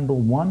able to handle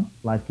one,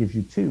 life gives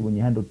you two. When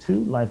you handle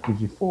two, life gives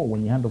you four.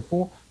 When you handle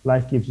four,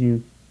 life gives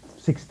you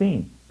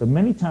 16. But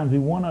many times we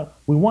want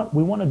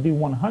to do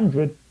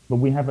 100, but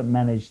we haven't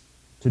managed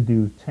to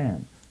do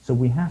 10. So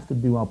we have to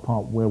do our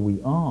part where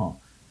we are.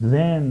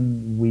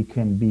 Then we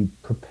can be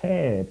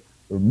prepared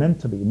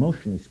mentally,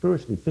 emotionally,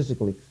 spiritually,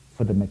 physically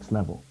for the next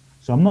level.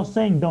 So I'm not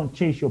saying don't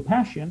chase your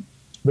passion,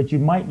 but you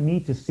might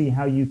need to see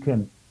how you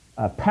can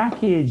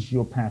package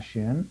your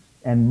passion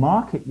and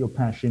market your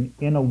passion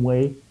in a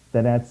way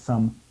that adds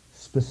some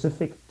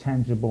specific,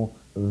 tangible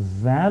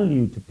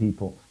value to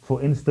people. For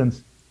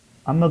instance,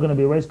 I'm not going to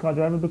be a race car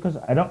driver because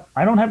I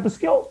don't have the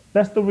skill.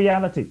 That's the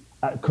reality.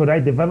 Could I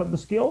develop the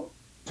skill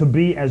to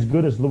be as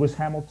good as Lewis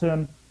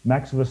Hamilton,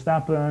 Max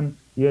Verstappen,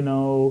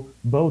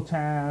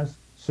 Bottas,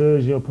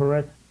 Sergio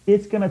Perez?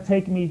 It's going to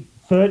take me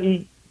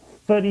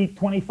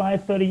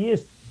 25, 30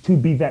 years to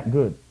be that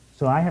good.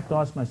 So I have to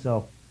ask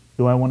myself,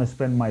 do I want to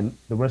spend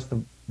the rest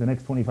of the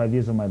next 25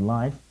 years of my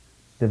life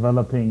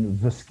developing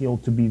the skill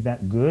to be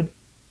that good?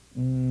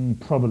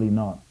 Probably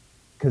not,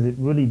 because it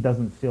really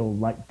doesn't feel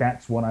like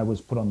that's what I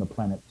was put on the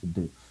planet to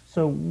do.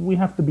 So we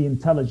have to be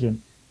intelligent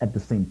at the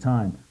same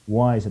time,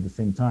 wise at the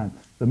same time.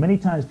 But many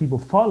times people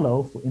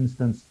follow, for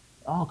instance,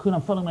 I'm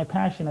following my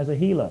passion as a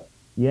healer.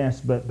 Yes,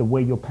 but the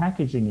way you're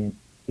packaging it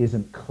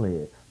isn't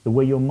clear. The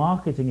way you're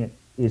marketing it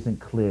isn't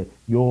clear.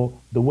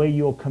 The way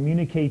you're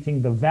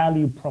communicating the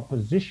value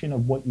proposition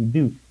of what you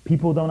do.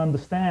 People don't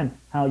understand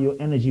how your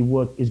energy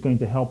work is going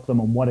to help them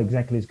and what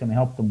exactly it's going to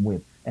help them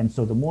with. And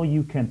so the more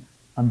you can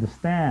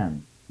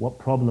understand what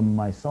problem am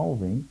I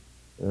solving,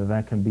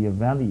 that can be of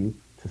value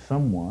to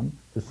someone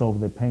to solve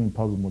their pain,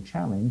 problem, or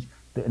challenge,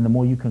 and the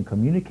more you can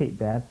communicate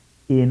that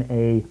in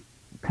a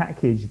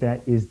package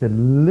that is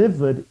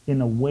delivered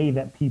in a way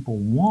that people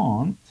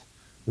want,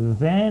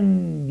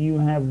 then you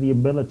have the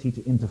ability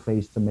to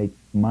interface to make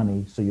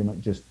money, so you're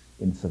not just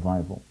in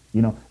survival.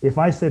 If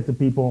I said to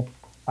people,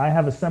 I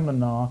have a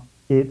seminar,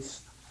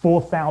 it's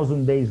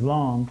 4,000 days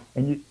long,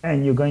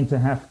 and you're going to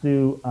have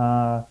to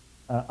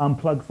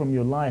unplug from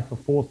your life for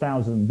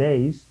 4,000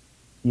 days,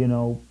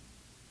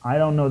 I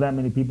don't know that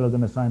many people are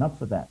going to sign up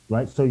for that,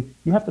 right? So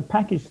you have to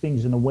package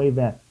things in a way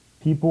that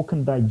people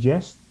can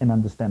digest and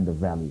understand the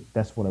value.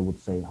 That's what I would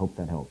say. Hope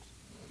that helps.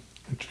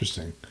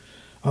 Interesting.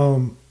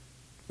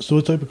 So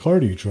what type of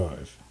car do you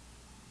drive?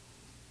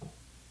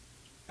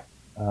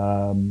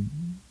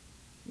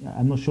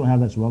 I'm not sure how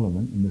that's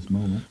relevant in this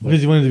moment.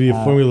 Because you wanted to be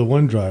a Formula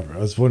One driver. I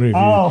was wondering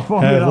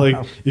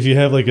if you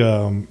have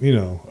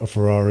a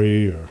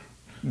Ferrari or.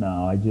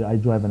 No, I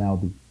drive an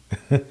Audi.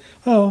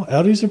 Oh,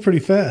 Audis are pretty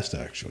fast,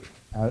 actually.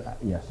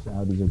 Yes,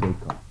 Audi's a great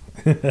car.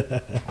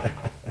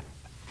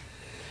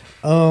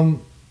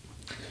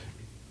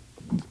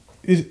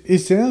 It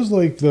sounds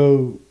like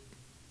though.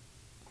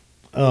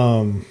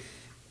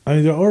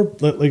 There are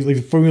like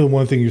the Formula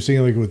One thing you're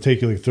saying, like it would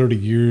take you like 30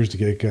 years to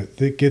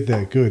get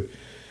that good,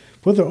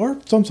 but there are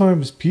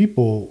sometimes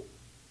people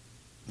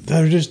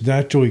that are just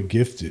naturally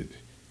gifted.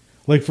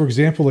 Like for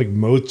example, like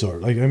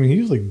Mozart.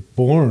 He was like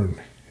born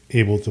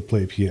able to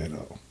play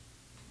piano.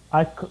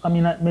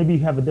 Maybe you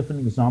have a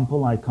different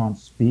example. I can't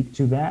speak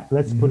to that.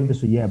 Let's put it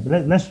this way. Yeah,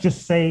 but let's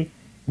just say,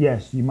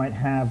 yes, you might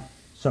have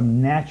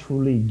some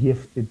naturally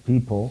gifted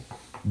people,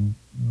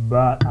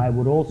 but I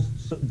would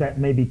also that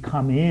maybe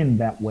come in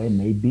that way.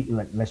 Maybe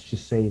let's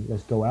just say,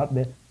 let's go out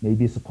there.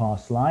 Maybe it's a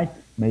past life.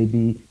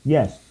 Maybe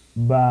yes,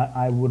 but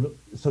I would.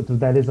 So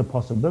that is a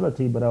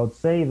possibility. But I would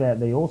say that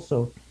they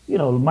also,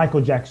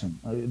 Michael Jackson.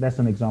 That's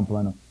an example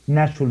I know.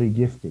 Naturally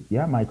gifted.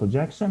 Yeah, Michael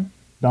Jackson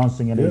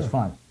dancing at age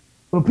 5.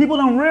 But people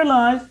don't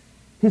realize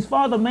his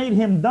father made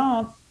him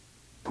dance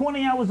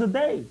 20 hours a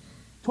day,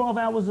 12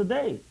 hours a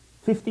day,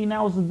 15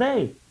 hours a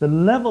day. The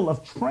level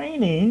of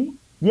training,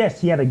 yes,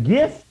 he had a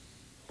gift,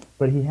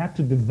 but he had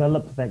to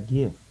develop that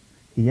gift.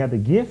 He had a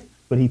gift,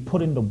 but he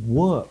put in the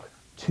work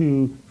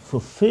to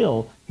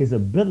fulfill his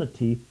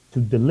ability to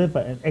deliver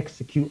and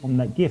execute on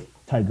that gift.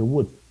 Tiger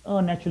Woods,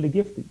 naturally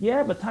gifted.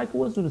 Yeah, but Tiger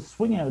Woods was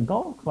swinging at a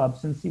golf club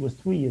since he was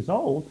 3 years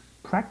old,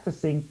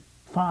 practicing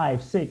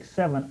 5, 6,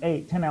 7,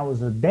 8, 10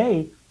 hours a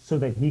day so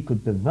that he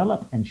could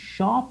develop and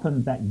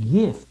sharpen that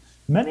gift.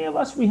 Many of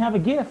us, we have a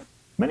gift.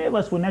 Many of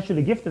us were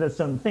naturally gifted at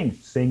certain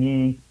things,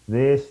 singing,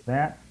 this,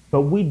 that,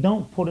 but we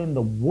don't put in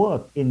the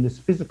work in this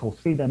physical,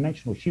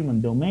 three-dimensional human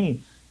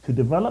domain to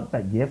develop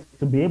that gift,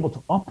 to be able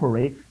to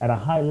operate at a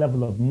high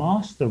level of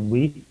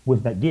mastery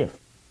with that gift.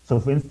 So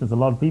for instance, a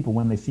lot of people,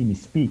 when they see me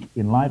speak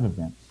in live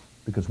events,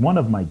 because one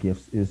of my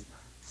gifts is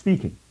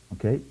speaking,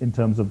 okay, in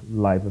terms of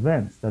live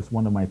events. That's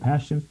one of my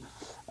passions.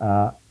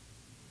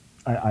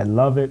 I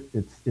love it.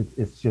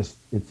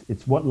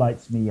 It's what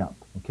lights me up.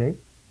 Okay,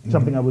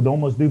 something I would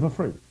almost do for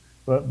free.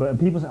 But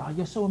people say, "Oh,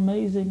 you're so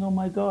amazing! Oh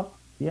my God!"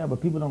 Yeah,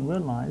 but people don't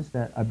realize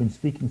that I've been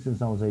speaking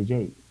since I was age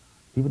 8.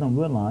 People don't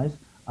realize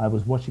I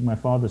was watching my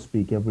father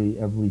speak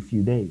every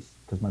few days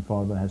because my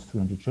father has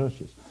 300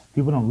 churches.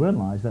 People don't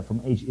realize that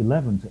from age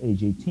 11 to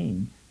age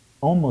 18,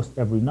 almost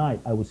every night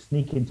I would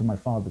sneak into my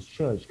father's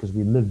church because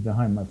we lived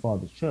behind my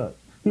father's church.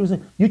 People say,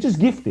 "You're just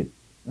gifted."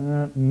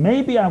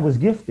 Maybe I was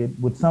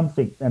gifted with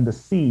something and the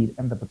seed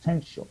and the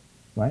potential,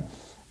 right?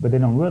 But they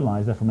don't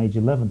realize that from age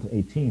 11 to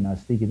 18, I was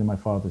speaking to my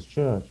father's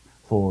church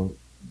for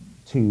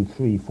 2,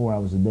 3, 4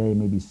 hours a day,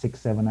 maybe 6,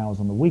 7 hours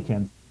on the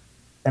weekends.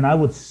 And I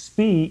would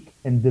speak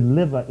and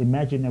deliver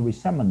imaginary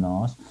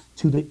seminars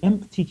to the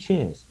empty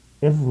chairs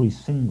every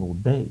single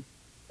day,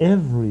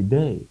 every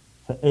day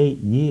for 8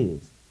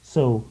 years.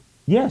 So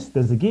yes,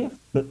 there's a gift,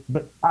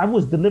 but I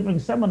was delivering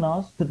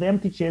seminars to the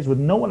empty chairs with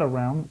no one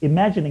around,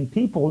 imagining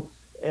people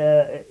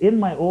in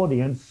my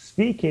audience,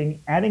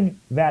 speaking, adding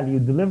value,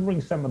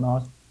 delivering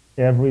seminars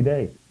every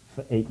day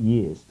for 8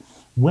 years.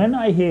 When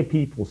I hear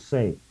people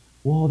say,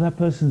 well, that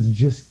person's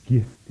just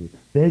gifted,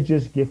 they're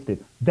just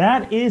gifted,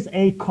 that is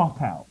a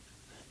cop-out.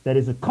 That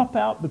is a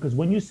cop-out, because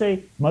when you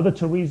say Mother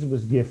Teresa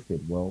was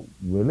gifted, well,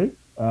 really?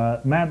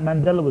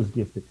 Mandela was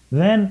gifted.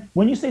 Then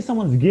when you say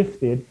someone's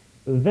gifted,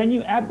 then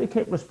you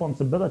abdicate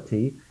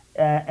responsibility,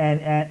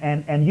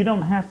 and you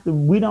don't have to,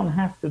 we don't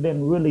have to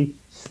then really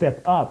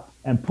step up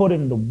and put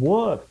in the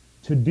work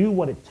to do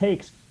what it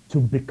takes to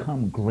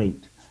become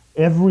great.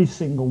 Every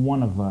single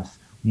one of us,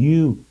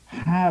 you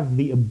have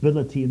the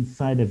ability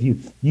inside of you.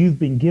 You've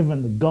been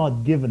given the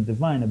God-given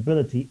divine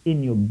ability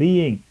in your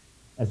being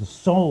as a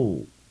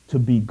soul to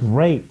be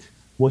great.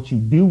 What you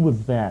do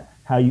with that,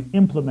 how you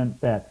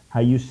implement that, how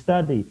you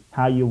study,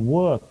 how you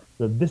work,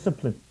 the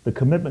discipline, the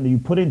commitment that you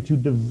put in to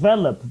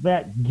develop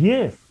that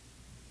gift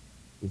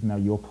is now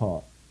your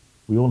part.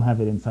 We all have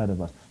it inside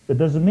of us. That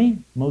doesn't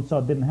mean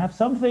Mozart didn't have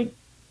something,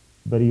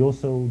 but he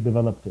also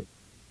developed it.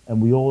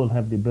 And we all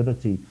have the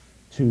ability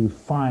to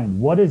find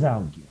what is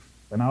our gift.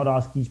 And I would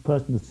ask each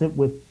person to sit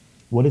with,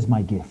 what is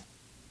my gift?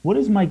 What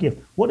is my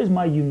gift? What is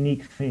my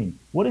unique thing?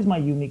 What is my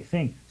unique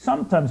thing?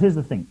 Sometimes, here's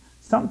the thing,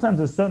 sometimes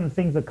there's certain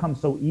things that come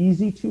so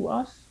easy to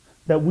us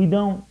that we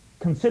don't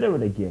consider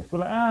it a gift. We're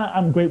like,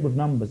 I'm great with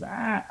numbers.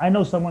 I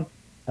know someone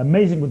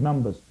amazing with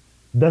numbers,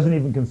 doesn't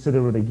even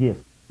consider it a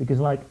gift. Because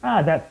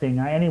that thing,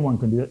 anyone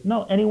can do it.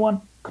 No,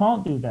 anyone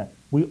can't do that.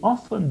 We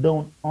often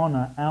don't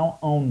honor our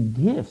own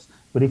gifts.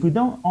 But if we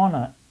don't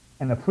honor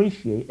and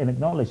appreciate and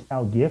acknowledge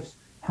our gifts,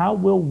 how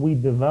will we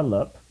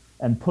develop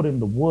and put in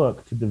the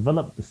work to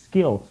develop the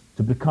skill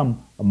to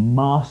become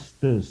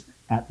masters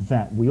at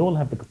that? We all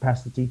have the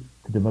capacity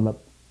to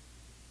develop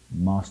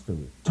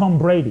mastery. Tom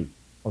Brady,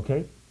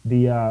 okay,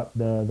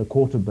 the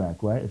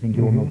quarterback, right? I think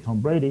you all know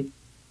Tom Brady.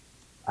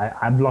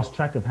 I've lost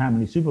track of how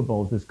many Super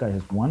Bowls this guy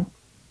has won,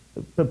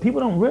 but people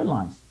don't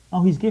realize,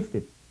 oh, he's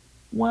gifted.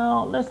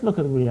 Well, let's look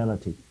at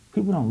reality.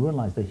 People don't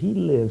realize that he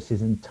lives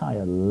his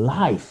entire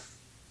life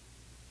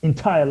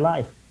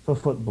for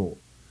football.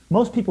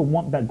 Most people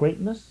want that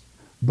greatness,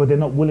 but they're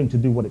not willing to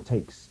do what it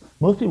takes.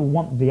 Most people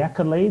want the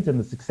accolades and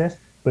the success,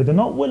 but they're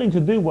not willing to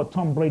do what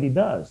Tom Brady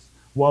does.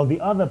 While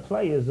the other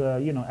players are,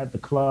 at the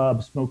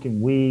club,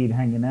 smoking weed,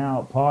 hanging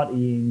out,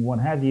 partying, what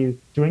have you,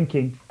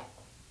 drinking.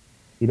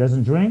 He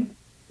doesn't drink,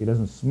 he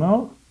doesn't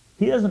smoke,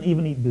 he doesn't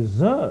even eat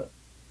dessert.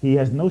 He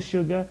has no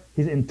sugar.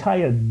 His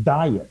entire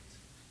diet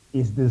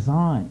is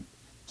designed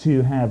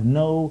to have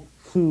no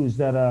foods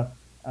that are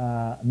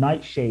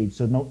nightshades,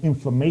 so no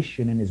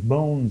inflammation in his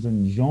bones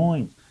and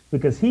joints,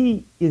 because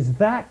he is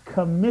that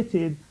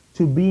committed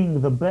to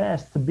being the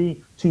best, to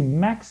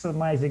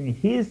maximizing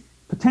his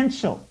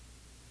potential.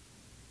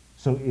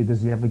 So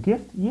does he have a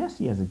gift? Yes,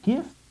 he has a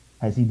gift.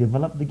 Has he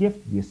developed the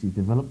gift? Yes, he's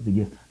developed the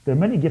gift. There are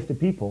many gifted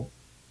people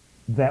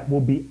that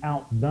will be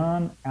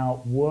outdone,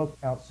 outworked,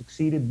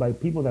 outsucceeded by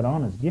people that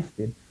aren't as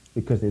gifted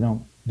because they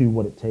don't do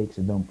what it takes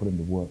and don't put in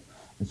the work.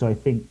 And so I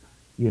think,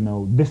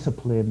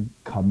 discipline,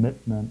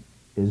 commitment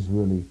is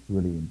really,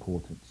 really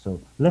important. So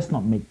let's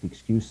not make the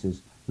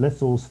excuses.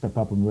 Let's all step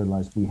up and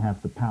realize we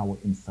have the power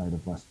inside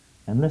of us.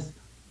 And let's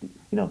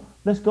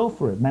go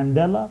for it.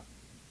 Mandela,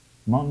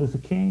 Martin Luther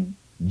King,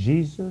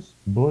 Jesus,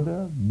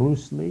 Buddha,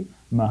 Bruce Lee,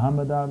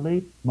 Muhammad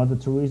Ali, Mother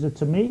Teresa,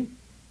 to me,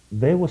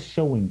 they were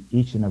showing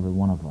each and every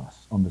one of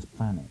us on this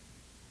planet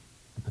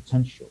the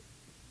potential,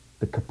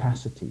 the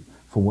capacity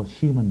for what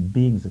human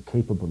beings are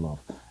capable of.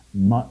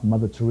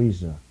 Mother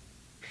Teresa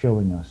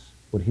showing us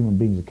what human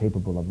beings are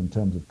capable of in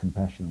terms of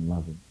compassion and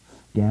loving.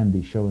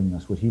 Gandhi showing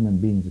us what human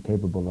beings are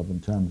capable of in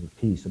terms of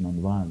peace and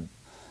nonviolence.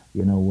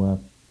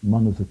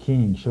 Martin Luther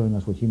King showing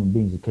us what human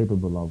beings are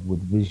capable of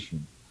with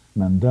vision.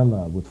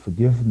 Mandela with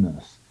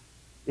forgiveness.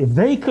 If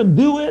they can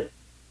do it,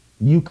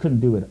 you can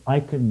do it.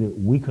 I can do it.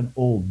 We can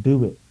all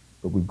do it.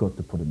 But we've got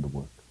to put in the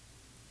work.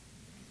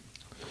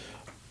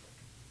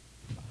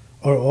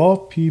 Are all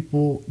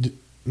people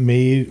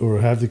made or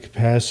have the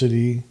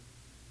capacity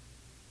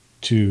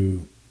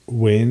to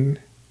win?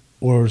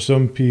 Or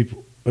some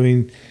people,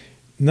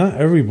 not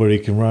everybody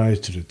can rise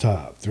to the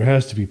top. There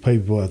has to be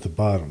people at the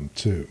bottom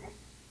too.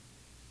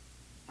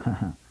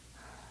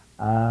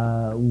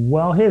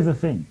 Well, here's the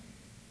thing.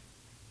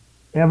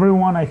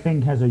 Everyone, I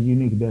think, has a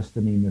unique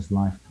destiny in this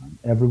lifetime.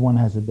 Everyone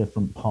has a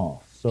different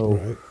path. So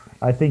right.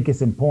 I think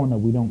it's important that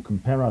we don't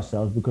compare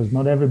ourselves, because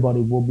not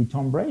everybody will be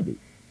Tom Brady,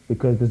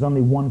 because there's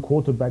only one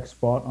quarterback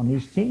spot on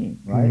each team,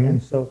 right? Mm-hmm.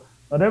 And so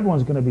not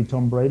everyone's going to be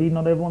Tom Brady.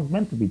 Not everyone's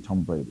meant to be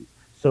Tom Brady.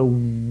 So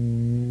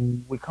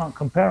we can't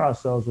compare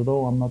ourselves with,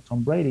 oh, I'm not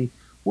Tom Brady.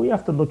 We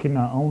have to look in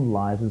our own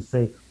lives and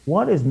say,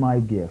 what is my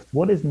gift?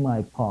 What is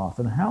my path?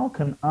 And how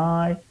can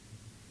I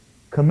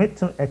commit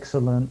to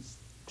excellence,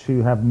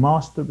 to have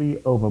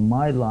mastery over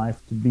my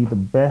life, to be the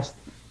best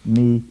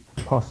me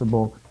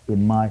possible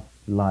in my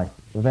life?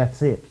 Well,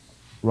 that's it.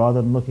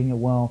 Rather than looking at,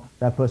 well,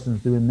 that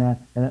person's doing that.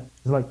 And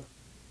it's like,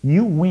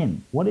 you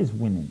win. What is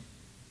winning?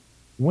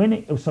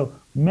 Winning. So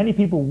many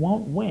people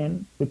won't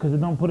win because they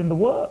don't put in the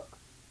work.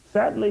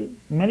 Sadly,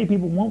 many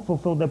people won't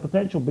fulfill their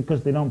potential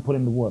because they don't put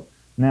in the work.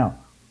 Now,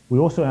 we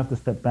also have to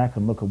step back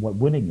and look at what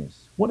winning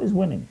is. What is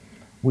winning?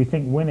 We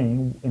think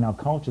winning in our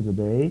culture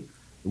today,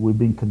 we've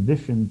been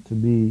conditioned to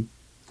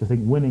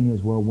think winning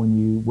is, well, when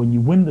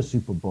you win the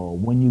Super Bowl,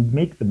 when you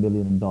make the $1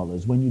 million,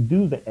 when you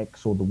do the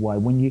X or the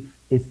Y,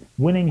 it's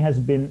winning has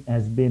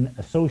been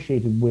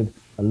associated with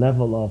a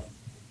level of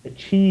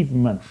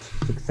achievement,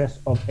 success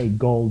of a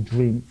goal,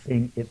 dream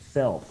thing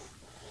itself.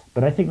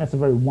 But I think that's a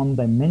very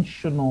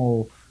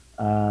one-dimensional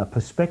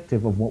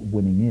perspective of what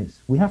winning is.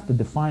 We have to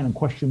define and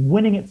question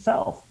winning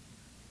itself.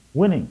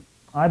 Winning.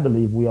 I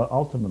believe we are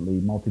ultimately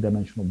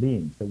multidimensional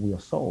beings, that we are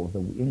souls, that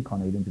we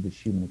incarnate into this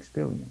human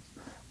experience.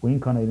 We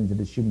incarnate into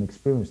this human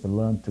experience to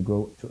learn, to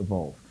grow, to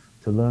evolve,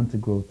 to learn, to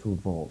grow, to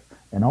evolve.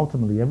 And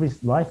ultimately, every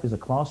life is a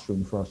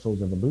classroom for our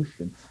soul's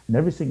evolution. And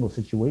every single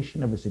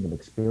situation, every single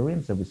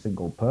experience, every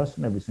single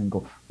person, every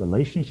single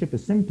relationship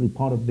is simply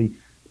part of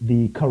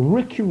the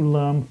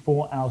curriculum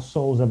for our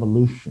soul's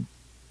evolution.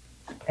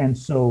 And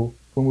so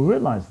when we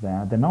realize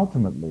that, then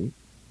ultimately,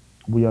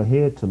 we are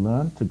here to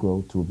learn, to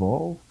grow, to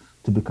evolve,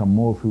 to become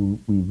more of who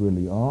we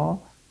really are,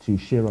 to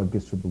share our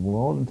gifts with the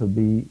world, and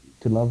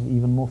to love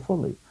even more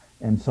fully.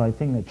 And so I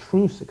think that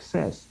true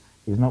success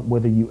is not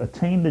whether you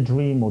attain the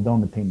dream or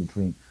don't attain the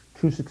dream.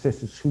 True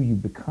success is who you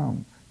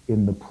become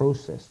in the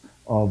process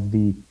of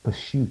the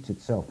pursuit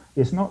itself.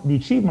 It's not the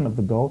achievement of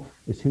the goal,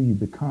 it's who you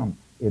become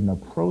in the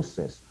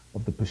process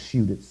of the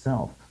pursuit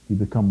itself. You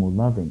become more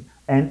loving.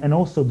 And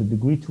also the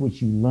degree to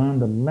which you learn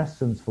the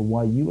lessons for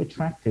why you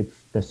attracted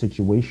that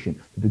situation,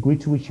 the degree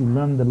to which you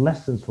learn the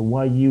lessons for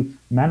why you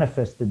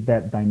manifested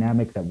that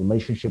dynamic, that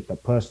relationship,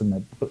 that person,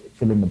 that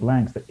fill in the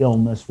blanks, the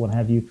illness, what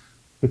have you.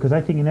 Because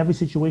I think in every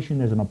situation,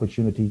 there's an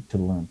opportunity to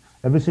learn.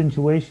 Every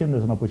situation,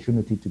 there's an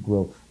opportunity to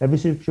grow. Every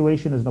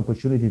situation is an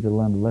opportunity to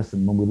learn the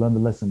lesson. When we learn the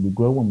lesson, we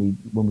grow. When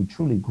we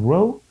truly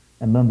grow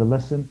and learn the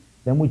lesson,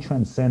 then we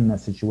transcend that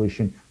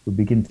situation. We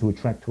begin to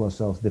attract to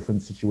ourselves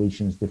different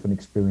situations, different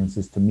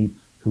experiences to meet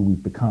who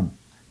we've become.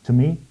 To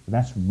me,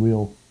 that's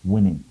real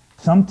winning.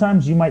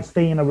 Sometimes you might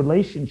stay in a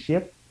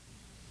relationship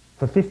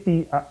for for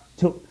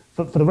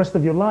the rest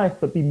of your life,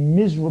 but be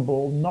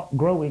miserable, not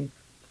growing.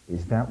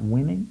 Is that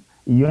winning?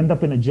 You end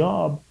up in a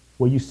job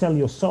where you sell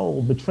your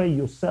soul, betray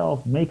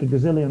yourself, make $1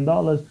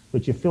 gazillion,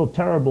 but you feel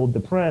terrible,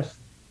 depressed.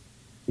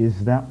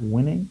 Is that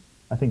winning?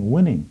 I think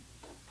winning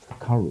is the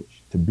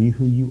courage to be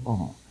who you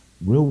are.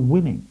 Real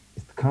winning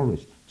is the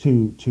courage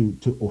to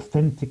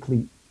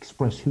authentically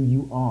express who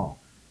you are.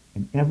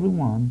 And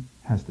everyone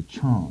has the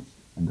chance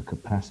and the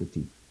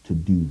capacity to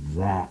do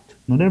that.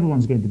 Not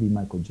everyone's going to be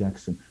Michael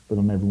Jackson, but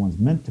not everyone's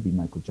meant to be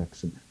Michael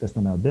Jackson. That's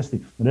not our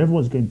destiny. Not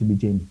everyone's going to be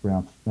James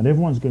Brown. Not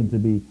everyone's going to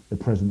be the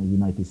President of the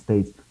United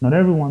States. Not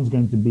everyone's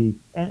going to be,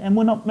 and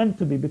we're not meant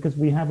to be, because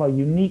we have our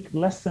unique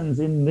lessons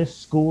in this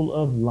school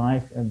of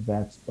life, and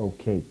that's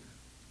okay.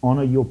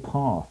 Honor your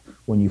path.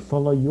 When you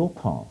follow your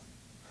path,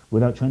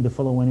 without trying to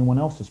follow anyone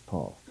else's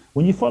path.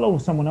 When you follow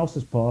someone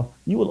else's path,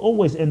 you will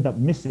always end up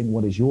missing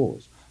what is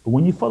yours. But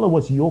when you follow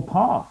what's your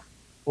path,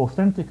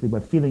 authentically, by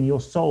feeling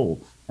your soul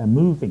and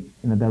moving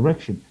in a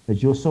direction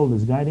that your soul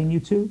is guiding you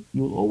to,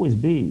 you will always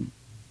be.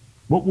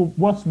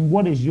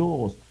 What is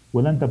yours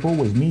will end up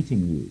always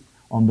meeting you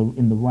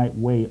in the right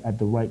way at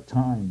the right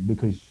time,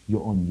 because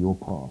you're on your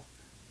path.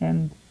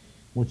 And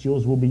what's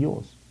yours will be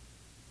yours.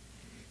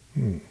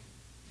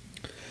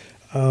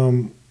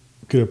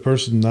 Could a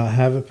person not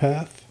have a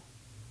path?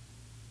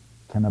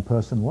 Can a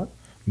person what?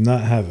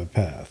 Not have a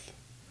path.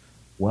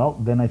 Well,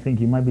 then I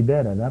think you might be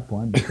dead at that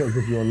point, because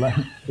if you're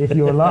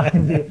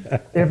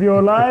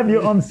alive,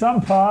 you're on some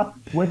path,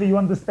 whether you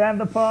understand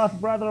the path,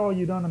 brother, or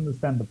you don't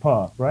understand the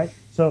path, right?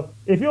 So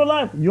if you're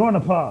alive, you're on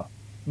a path.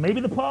 Maybe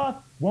the path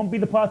won't be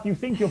the path you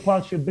think your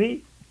path should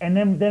be, and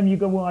then you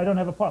go, well, I don't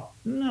have a path.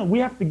 No, we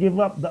have to give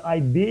up the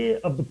idea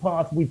of the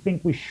path we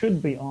think we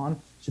should be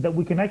on, so that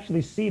we can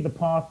actually see the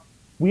path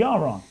we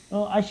are on.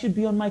 Oh, I should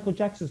be on Michael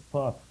Jackson's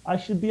path. I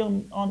should be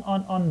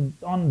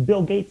on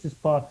Bill Gates'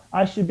 path.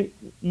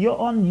 You're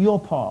on your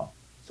path.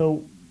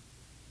 So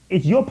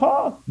it's your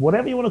path,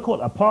 whatever you want to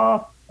call it, a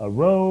path, a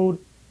road,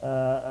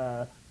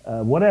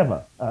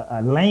 whatever,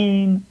 a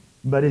lane,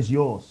 but it's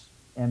yours.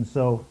 And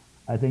so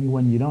I think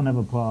when you don't have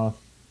a path,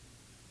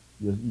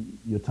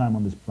 your time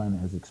on this planet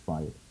has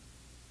expired.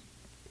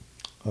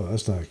 Oh,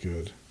 that's not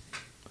good.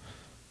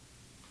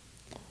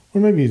 Or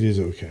maybe it is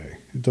okay.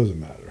 It doesn't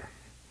matter.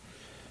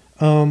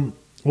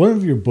 One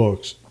of your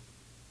books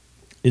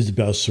is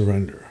about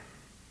surrender.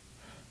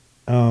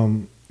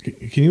 Can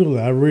you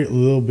elaborate a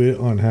little bit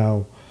on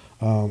how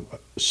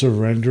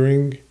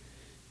surrendering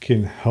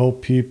can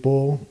help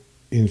people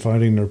in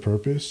finding their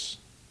purpose?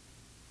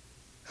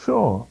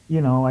 Sure.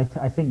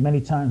 I think many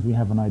times we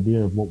have an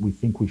idea of what we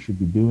think we should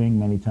be doing.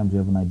 Many times we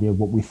have an idea of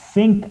what we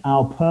think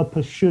our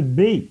purpose should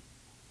be,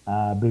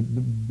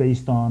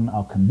 based on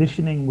our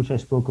conditioning, which I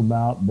spoke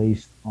about,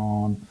 based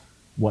on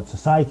what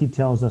society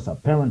tells us, our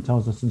parent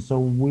tells us. And so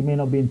we may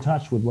not be in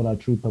touch with what our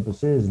true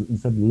purpose is,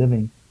 instead of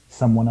living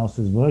someone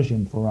else's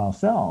version for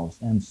ourselves.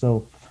 And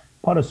so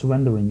part of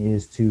surrendering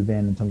is to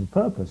then, in terms of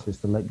purpose, is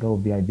to let go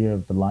of the idea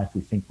of the life we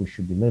think we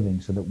should be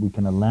living, so that we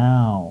can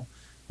allow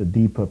the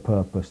deeper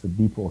purpose, the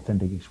deeper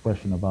authentic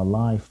expression of our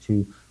life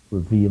to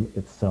reveal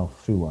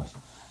itself through us.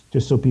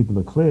 Just so people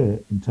are clear,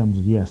 in terms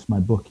of, yes, my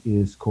book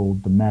is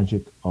called The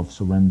Magic of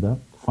Surrender,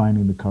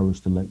 Finding the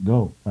Courage to Let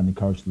Go, finding the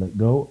courage to let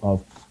go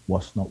of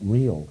what's not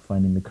real,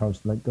 finding the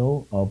courage to let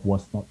go of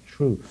what's not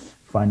true,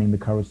 finding the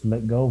courage to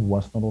let go of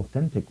what's not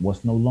authentic,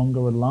 what's no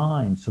longer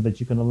aligned, so that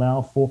you can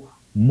allow for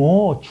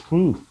more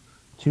truth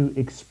to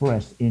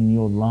express in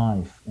your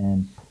life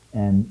and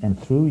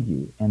through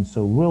you. And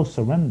so real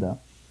surrender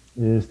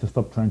is to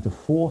stop trying to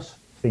force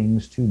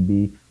things to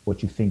be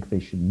what you think they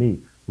should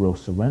be. Real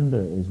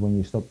surrender is when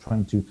you stop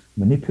trying to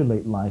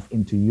manipulate life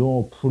into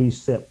your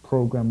preset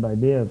programmed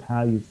idea of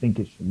how you think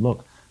it should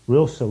look.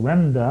 Real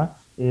surrender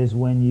is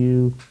when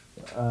you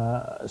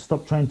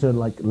stop trying to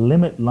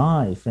limit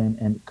life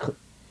and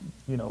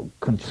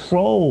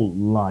control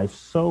life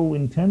so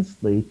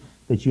intensely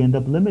that you end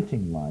up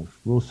limiting life.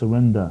 Real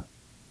surrender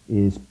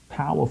is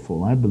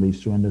powerful. I believe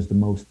surrender is the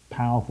most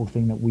powerful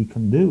thing that we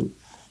can do.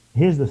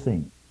 Here's the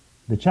thing.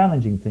 The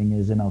challenging thing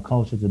is, in our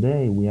culture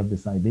today, we have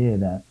this idea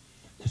that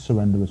to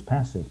surrender is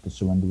passive, to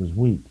surrender is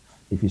weak.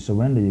 If you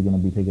surrender, you're going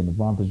to be taken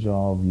advantage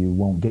of. You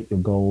won't get your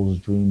goals,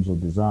 dreams, or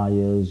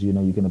desires. You're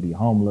going to be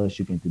homeless.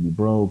 You're going to be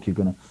broke. You're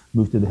going to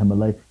move to the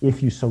Himalayas.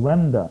 If you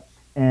surrender,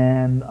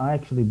 and I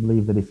actually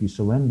believe that if you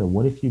surrender,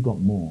 what if you got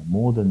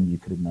more than you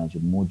could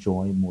imagine, more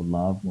joy, more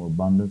love, more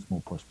abundance,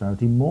 more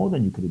prosperity, more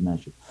than you could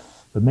imagine.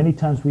 But many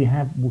times we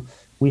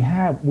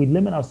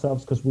limit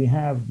ourselves because we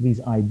have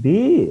these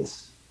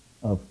ideas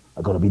of,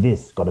 I got to be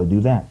this, got to do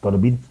that, got to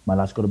be, my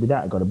life's got to be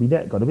that, got to be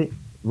that, got to be,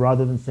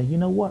 rather than saying, you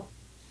know what?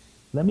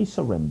 Let me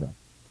surrender.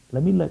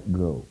 Let me let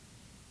go.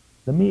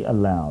 Let me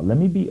allow. Let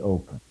me be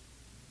open.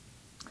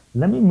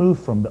 Let me move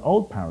from the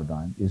old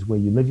paradigm, is where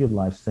you live your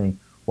life saying,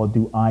 what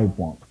do I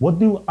want? What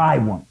do I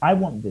want? I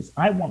want this.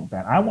 I want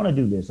that. I want to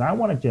do this. I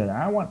want to do that.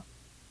 I want.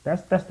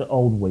 That's the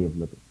old way of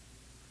living.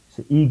 It's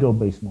an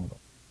ego-based model.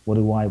 What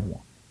do I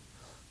want?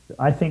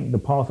 I think the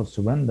path of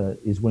surrender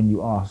is when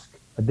you ask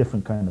a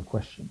different kind of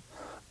question.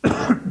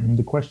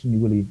 The question you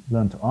really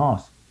learn to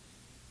ask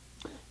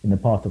in the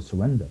path of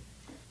surrender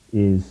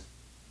is,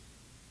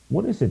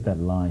 what is it that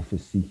life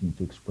is seeking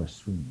to express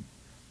through me?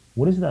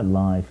 What is it that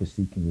life is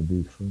seeking to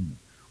do through me?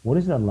 What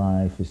is that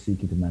life is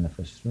seeking to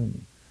manifest through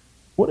me?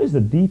 What is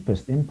the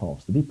deepest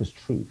impulse, the deepest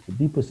truth, the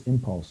deepest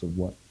impulse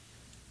of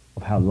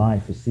how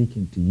life is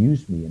seeking to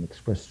use me and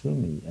express through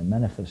me and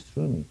manifest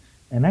through me?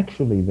 And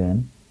actually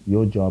then,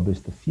 your job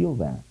is to feel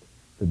that,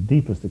 the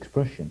deepest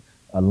expression.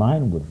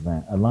 Align with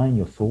that. Align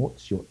your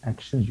thoughts, your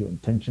actions, your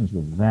intentions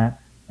with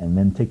that, and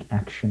then take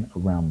action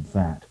around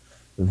that.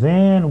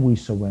 Then we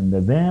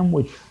surrender. Then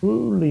we're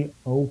truly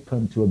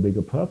open to a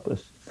bigger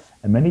purpose.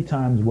 And many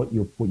times what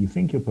you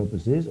think your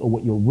purpose is, or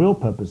what your real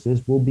purpose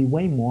is, will be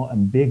way more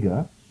and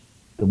bigger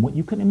than what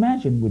you can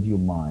imagine with your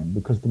mind,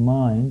 because the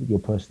mind, your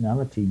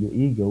personality, your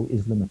ego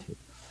is limited.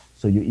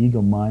 So your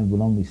ego mind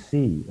will only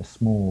see a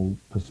small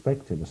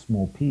perspective, a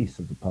small piece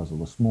of the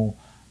puzzle,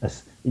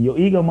 your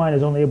ego mind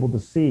is only able to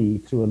see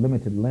through a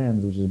limited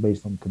lens, which is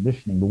based on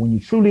conditioning. But when you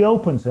truly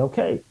open, say,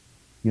 okay,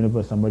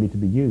 universe, I'm ready to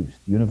be used.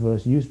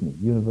 Universe, use me.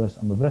 Universe,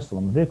 I'm a vessel,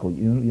 I'm a vehicle.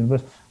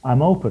 Universe,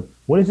 I'm open.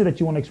 What is it that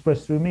you want to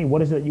express through me?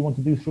 What is it that you want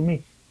to do through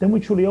me? Then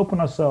we truly open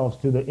ourselves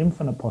to the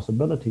infinite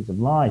possibilities of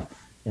life.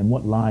 And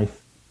what I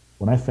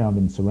found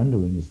in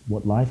surrendering is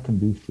what life can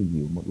do through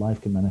you, and what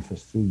life can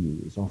manifest through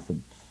you is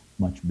often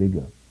much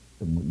bigger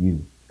than what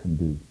you can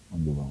do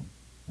on your own.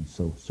 And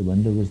so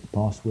surrender is the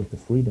password to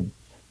freedom.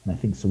 And I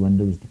think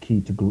surrender is the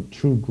key to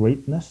true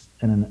greatness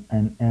and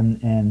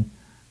an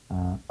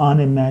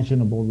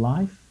unimaginable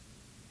life.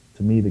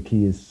 To me, the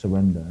key is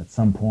surrender. At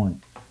some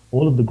point,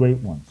 all of the great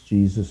ones,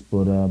 Jesus,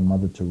 Buddha,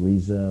 Mother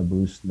Teresa,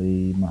 Bruce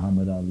Lee,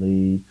 Muhammad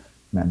Ali,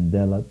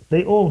 Mandela,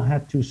 they all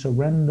had to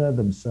surrender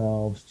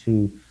themselves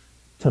to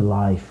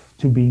life,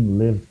 to being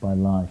lived by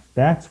life.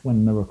 That's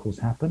when miracles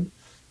happened,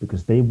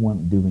 because they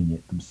weren't doing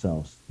it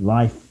themselves.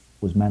 Life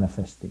was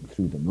manifesting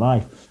through them.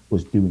 Life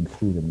was doing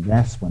through them.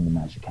 That's when the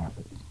magic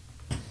happened.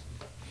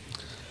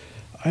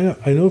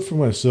 I know for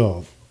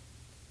myself,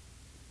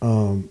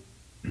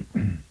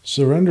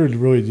 surrender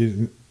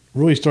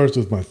really starts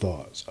with my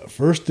thoughts.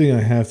 First thing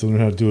I have to learn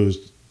how to do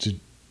is to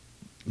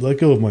let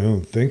go of my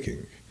own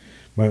thinking,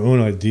 my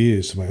own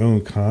ideas, my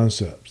own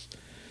concepts.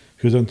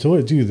 Because until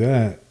I do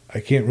that,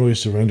 I can't really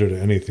surrender to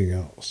anything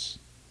else.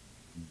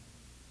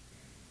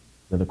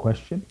 Is that a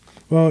question?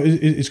 Well,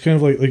 it's kind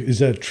of like, is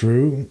that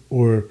true?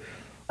 Or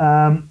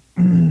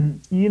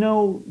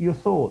your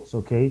thoughts,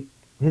 okay?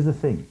 Here's the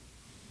thing.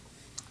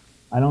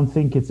 I don't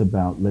think it's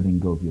about letting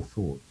go of your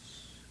thoughts,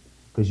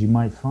 because you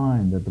might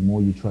find that the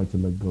more you try to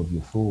let go of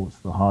your thoughts,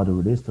 the harder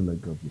it is to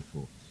let go of your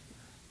thoughts.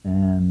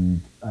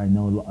 And I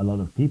know a lot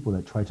of people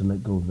that try to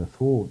let go of their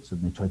thoughts,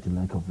 and they try to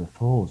let go of their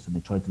thoughts, and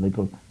they try to let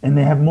go, and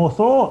they have more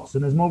thoughts,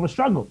 and there's more of a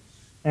struggle.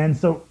 And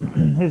so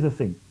here's the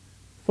thing.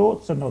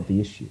 Thoughts are not the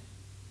issue.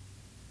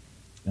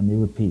 Let me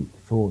repeat,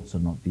 thoughts are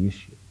not the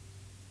issue.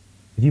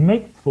 If you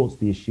make thoughts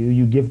the issue,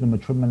 you give them a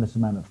tremendous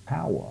amount of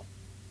power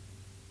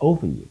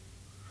over you.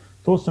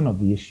 Thoughts are not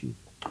the issue.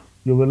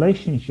 Your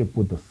relationship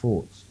with the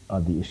thoughts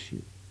are the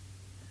issue.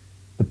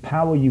 The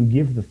power you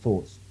give the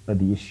thoughts are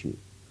the issue.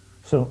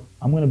 So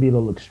I'm going to be a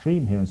little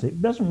extreme here and say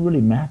it doesn't really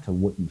matter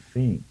what you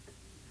think,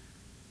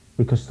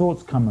 because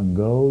thoughts come and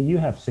go. You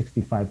have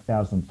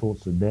 65,000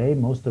 thoughts a day.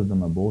 Most of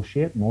them are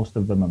bullshit. Most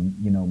of them are,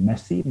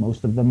 messy.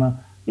 Most of them are,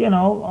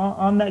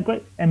 aren't that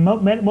great. And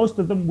most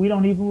of them we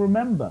don't even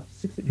remember.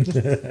 Just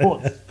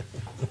thoughts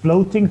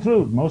floating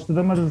through. Most of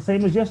them are the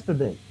same as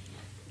yesterday.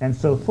 And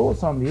so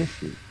thoughts aren't the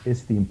issue.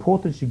 It's the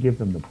importance you give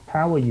them, the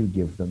power you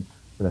give them.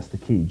 But that's the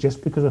key.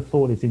 Just because a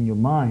thought is in your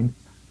mind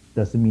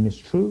doesn't mean it's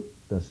true,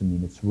 doesn't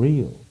mean it's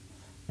real.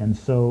 And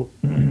so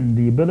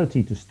the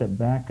ability to step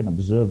back and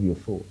observe your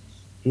thoughts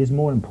is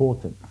more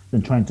important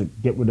than trying to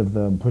get rid of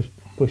them,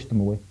 push them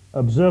away.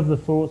 Observe the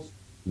thoughts,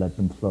 let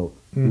them flow.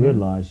 Mm-hmm.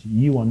 Realize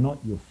you are not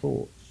your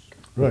thoughts.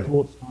 Right. The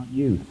thoughts aren't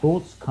you.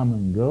 Thoughts come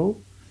and go,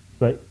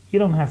 but you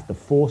don't have to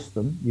force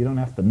them. You don't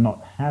have to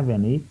not have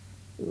any.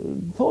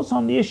 Thoughts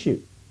aren't the issue.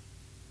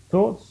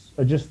 Thoughts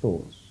are just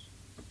thoughts.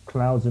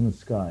 Clouds in the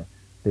sky.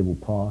 They will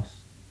pass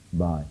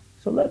by.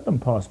 So let them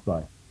pass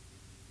by.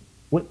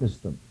 Witness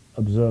them.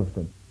 Observe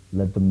them.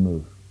 Let them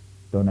move.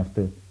 You don't have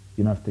to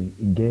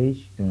engage.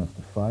 You don't have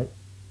to fight.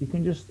 You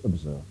can just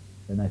observe.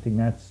 And I think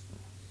that's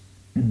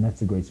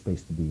a great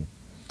space to be in.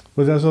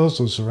 But that's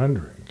also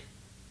surrendering.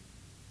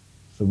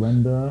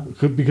 Surrender.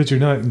 Because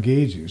you're not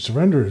engaging.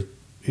 Surrender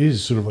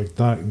is sort of like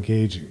not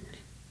engaging.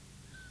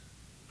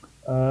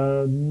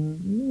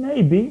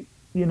 Maybe.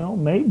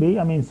 Maybe.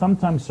 I mean,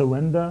 sometimes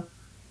surrender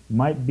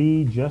might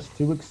be just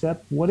to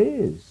accept what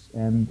is.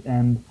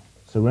 And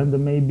surrender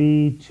might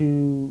mean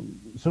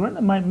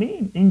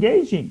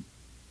engaging.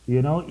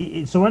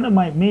 Surrender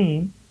might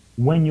mean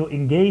when you're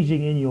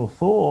engaging in your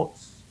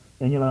thoughts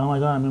and you're like, oh my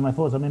God, I'm in my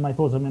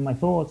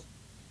thoughts.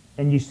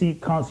 And you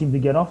can't seem to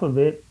get off of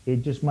it.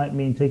 It just might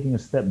mean taking a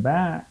step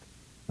back.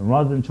 And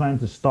rather than trying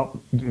to stop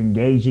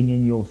engaging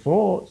in your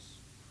thoughts,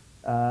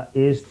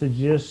 is to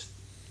just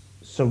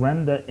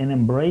surrender and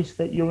embrace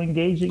that you're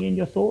engaging in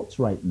your thoughts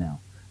right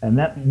now. And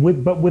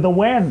but with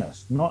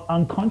awareness, not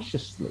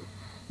unconsciously.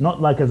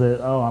 Not like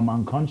I'm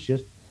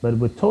unconscious, but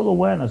with total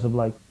awareness of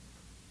like,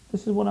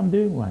 this is what I'm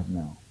doing right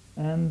now.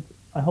 And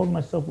I hold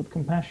myself with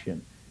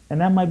compassion.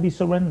 And that might be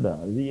surrender.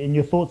 And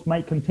your thoughts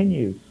might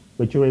continue,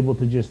 but you're able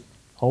to just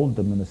hold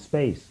them in a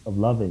space of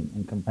loving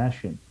and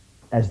compassion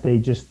as they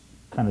just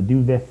kind of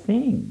do their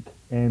thing.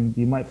 And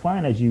you might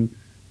find as you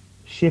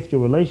shift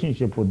your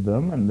relationship with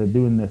them and they're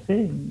doing their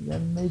thing,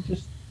 then they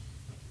just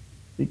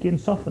begin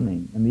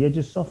softening and the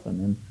edges soften.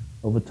 And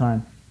over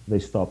time, they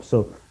stop.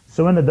 So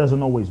surrender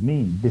doesn't always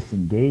mean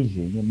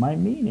disengaging. It might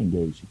mean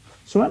engaging.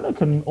 Surrender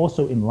can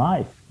also in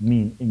life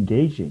mean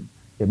engaging.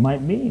 It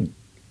might mean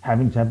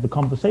having to have the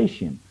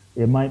conversation.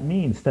 It might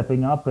mean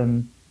stepping up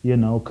and,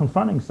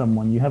 confronting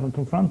someone you haven't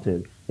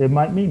confronted. It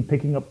might mean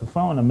picking up the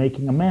phone and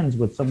making amends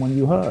with someone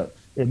you hurt.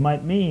 It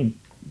might mean,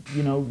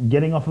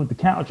 getting off of the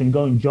couch and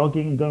going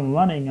jogging and going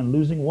running and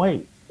losing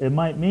weight. It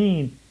might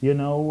mean,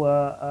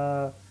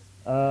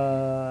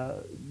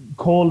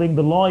 calling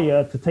the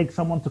lawyer to take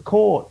someone to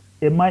court.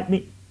 It might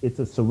mean it's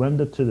a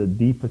surrender to the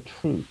deeper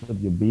truth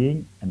of your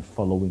being and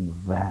following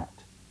that,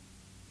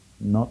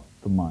 not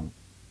the mind.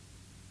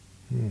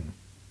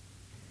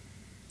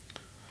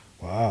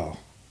 Wow,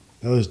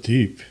 that was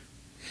deep.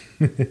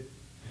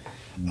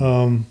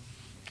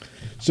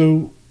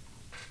 So,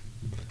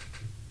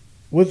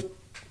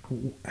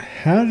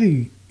 how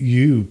do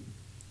you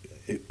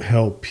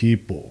help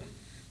people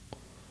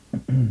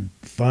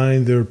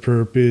find their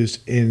purpose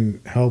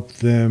and help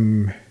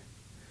them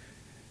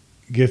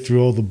get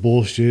through all the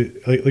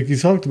bullshit? Like you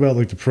talked about,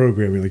 like the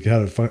programming, like how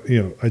to find,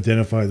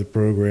 identify the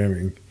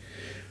programming,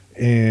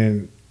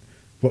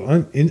 but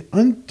in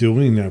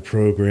undoing that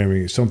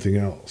programming is something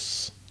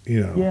else.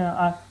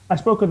 Yeah, I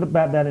spoke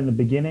about that in the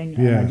beginning,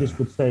 and I just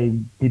would say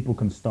people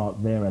can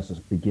start there as a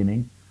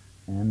beginning.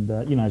 And,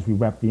 as we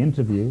wrap the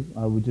interview,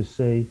 I would just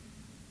say,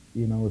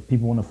 if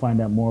people want to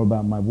find out more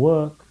about my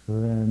work,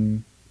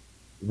 then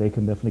they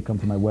can definitely come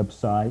to my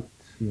website,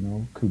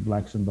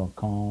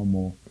 KuBlackson.com,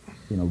 or,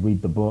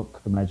 read the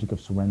book, The Magic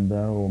of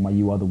Surrender, or my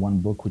You Are the One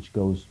book, which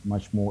goes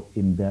much more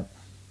in depth,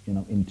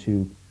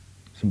 into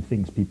some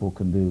things people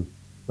can do.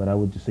 But I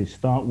would just say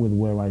start with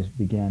where I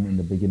began in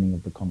the beginning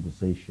of the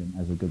conversation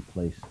as a good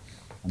place.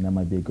 And that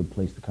might be a good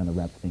place to kind of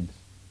wrap things.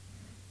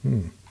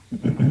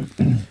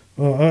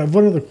 I have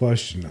one other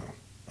question now.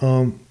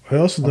 I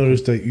also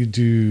noticed that you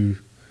do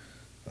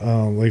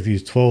like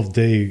these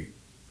 12-day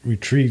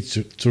retreats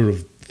sort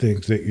of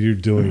things that you're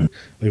doing.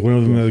 Like one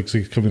of them that's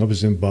like coming up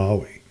is in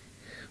Bali.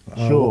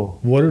 Sure.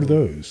 What are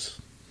those?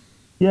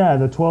 Yeah,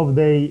 the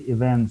 12-day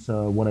events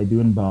are what I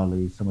do in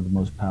Bali, some of the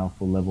most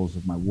powerful levels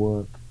of my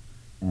work.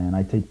 And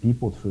I take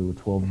people through a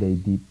 12-day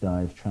deep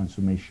dive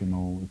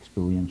transformational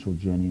experiential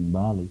journey in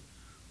Bali,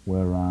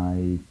 where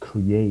I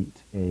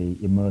create a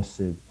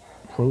immersive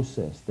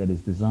process that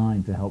is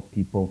designed to help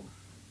people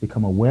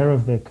become aware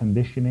of their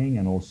conditioning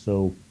and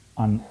also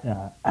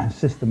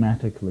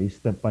systematically,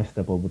 step by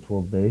step over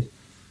 12 days,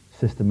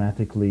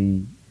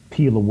 systematically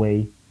peel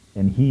away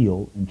and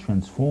heal and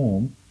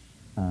transform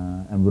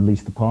and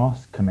release the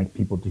past, connect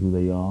people to who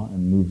they are,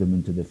 and move them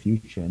into the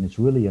future. And it's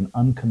really an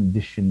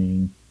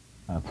unconditioning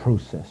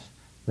process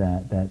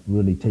that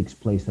really takes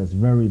place that's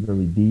very,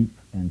 very deep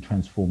and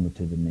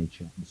transformative in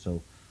nature. And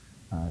so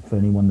for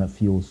anyone that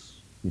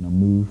feels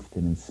moved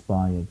and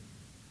inspired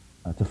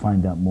to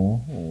find out more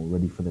or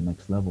ready for the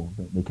next level,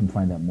 they can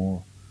find out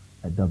more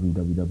at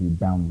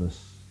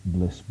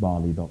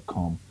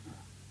www.boundlessblissbali.com.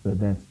 But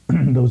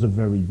those are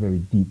very, very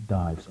deep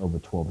dives over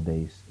 12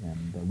 days.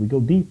 And we go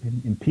deep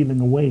in peeling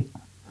away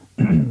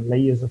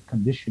layers of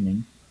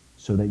conditioning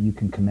so that you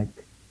can connect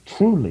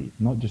truly,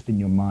 not just in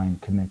your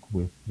mind, connect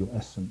with your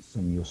essence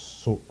and your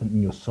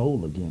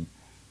soul again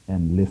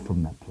and live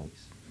from that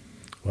place.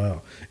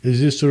 Wow. Is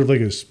this sort of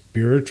like a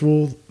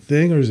spiritual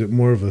thing, or is it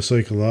more of a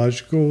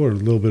psychological, or a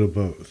little bit of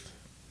both?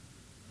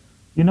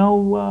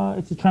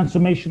 It's a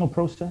transformational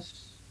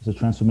process. It's a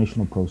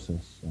transformational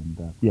process. And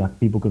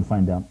people can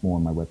find out more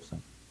on my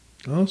website.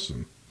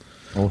 Awesome.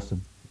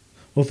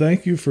 Well,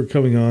 thank you for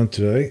coming on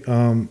today.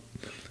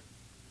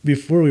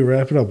 Before we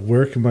wrap it up,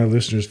 where can my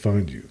listeners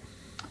find you?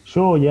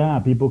 Sure, yeah.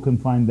 People can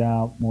find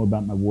out more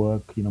about my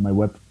work.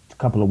 My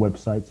couple of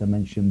websites I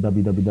mentioned,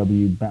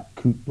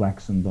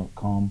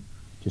 www.kootblackson.com,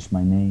 just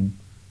my name.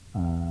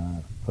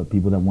 For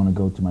people that want to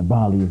go to my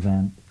Bali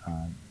event,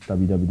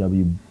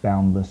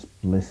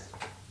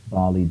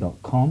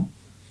 www.boundlessblissbali.com.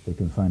 They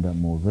can find out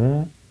more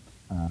there.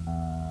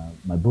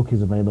 My book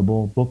is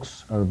available.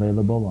 Books are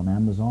available on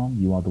Amazon.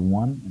 You Are the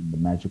One and The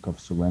Magic of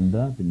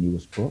Surrender, the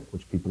newest book,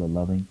 which people are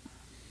loving.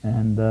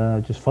 And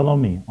just follow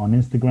me on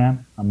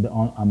Instagram.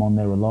 I'm on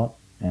there a lot,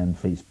 and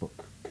Facebook,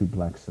 Koot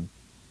Blackson.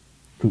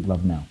 Koot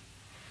Love Now.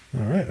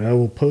 All right. I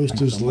will post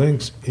those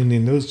links in the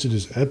notes to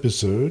this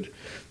episode,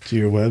 to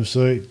your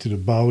website, to the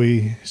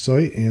Bali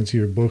site, and to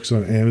your books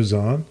on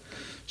Amazon,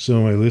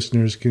 so my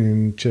listeners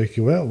can check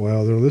you out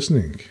while they're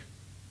listening.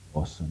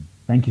 Awesome.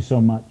 Thank you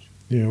so much.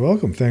 You're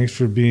welcome. Thanks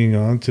for being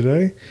on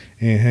today.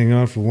 And hang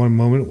on for one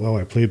moment while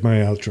I played my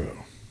outro.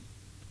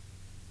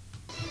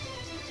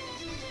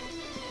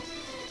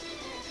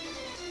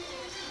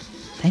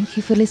 Thank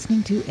you for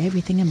listening to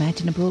Everything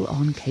Imaginable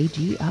on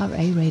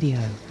KGRA Radio.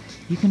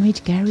 You can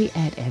reach Gary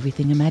at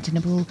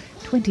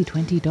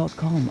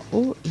everythingimaginable2020.com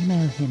or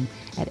email him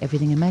at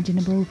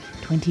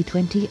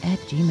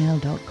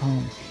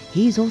everythingimaginable2020@gmail.com.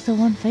 He's also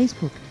on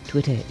Facebook,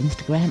 Twitter,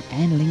 Instagram,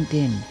 and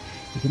LinkedIn.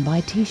 You can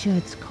buy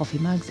t-shirts, coffee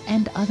mugs,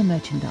 and other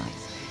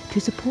merchandise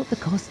to support the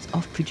costs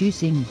of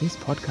producing this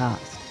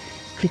podcast.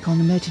 Click on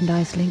the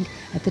merchandise link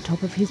at the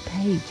top of his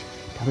page,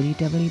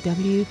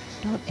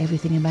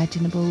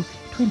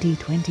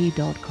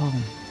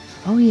 www.everythingimaginable2020.com.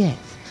 Oh yes,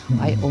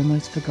 I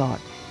almost forgot.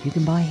 You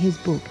can buy his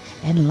book,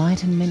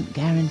 Enlightenment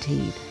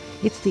Guaranteed.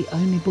 It's the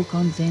only book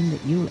on Zen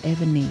that you'll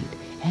ever need,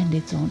 and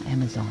it's on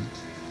Amazon.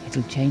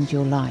 It'll change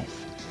your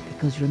life,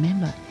 because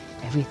remember,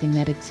 everything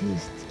that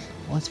exists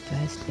was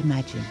first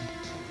imagined.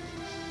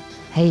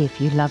 Hey, if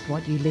you loved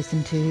what you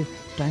listened to,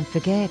 don't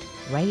forget,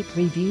 rate,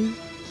 review,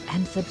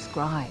 and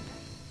subscribe.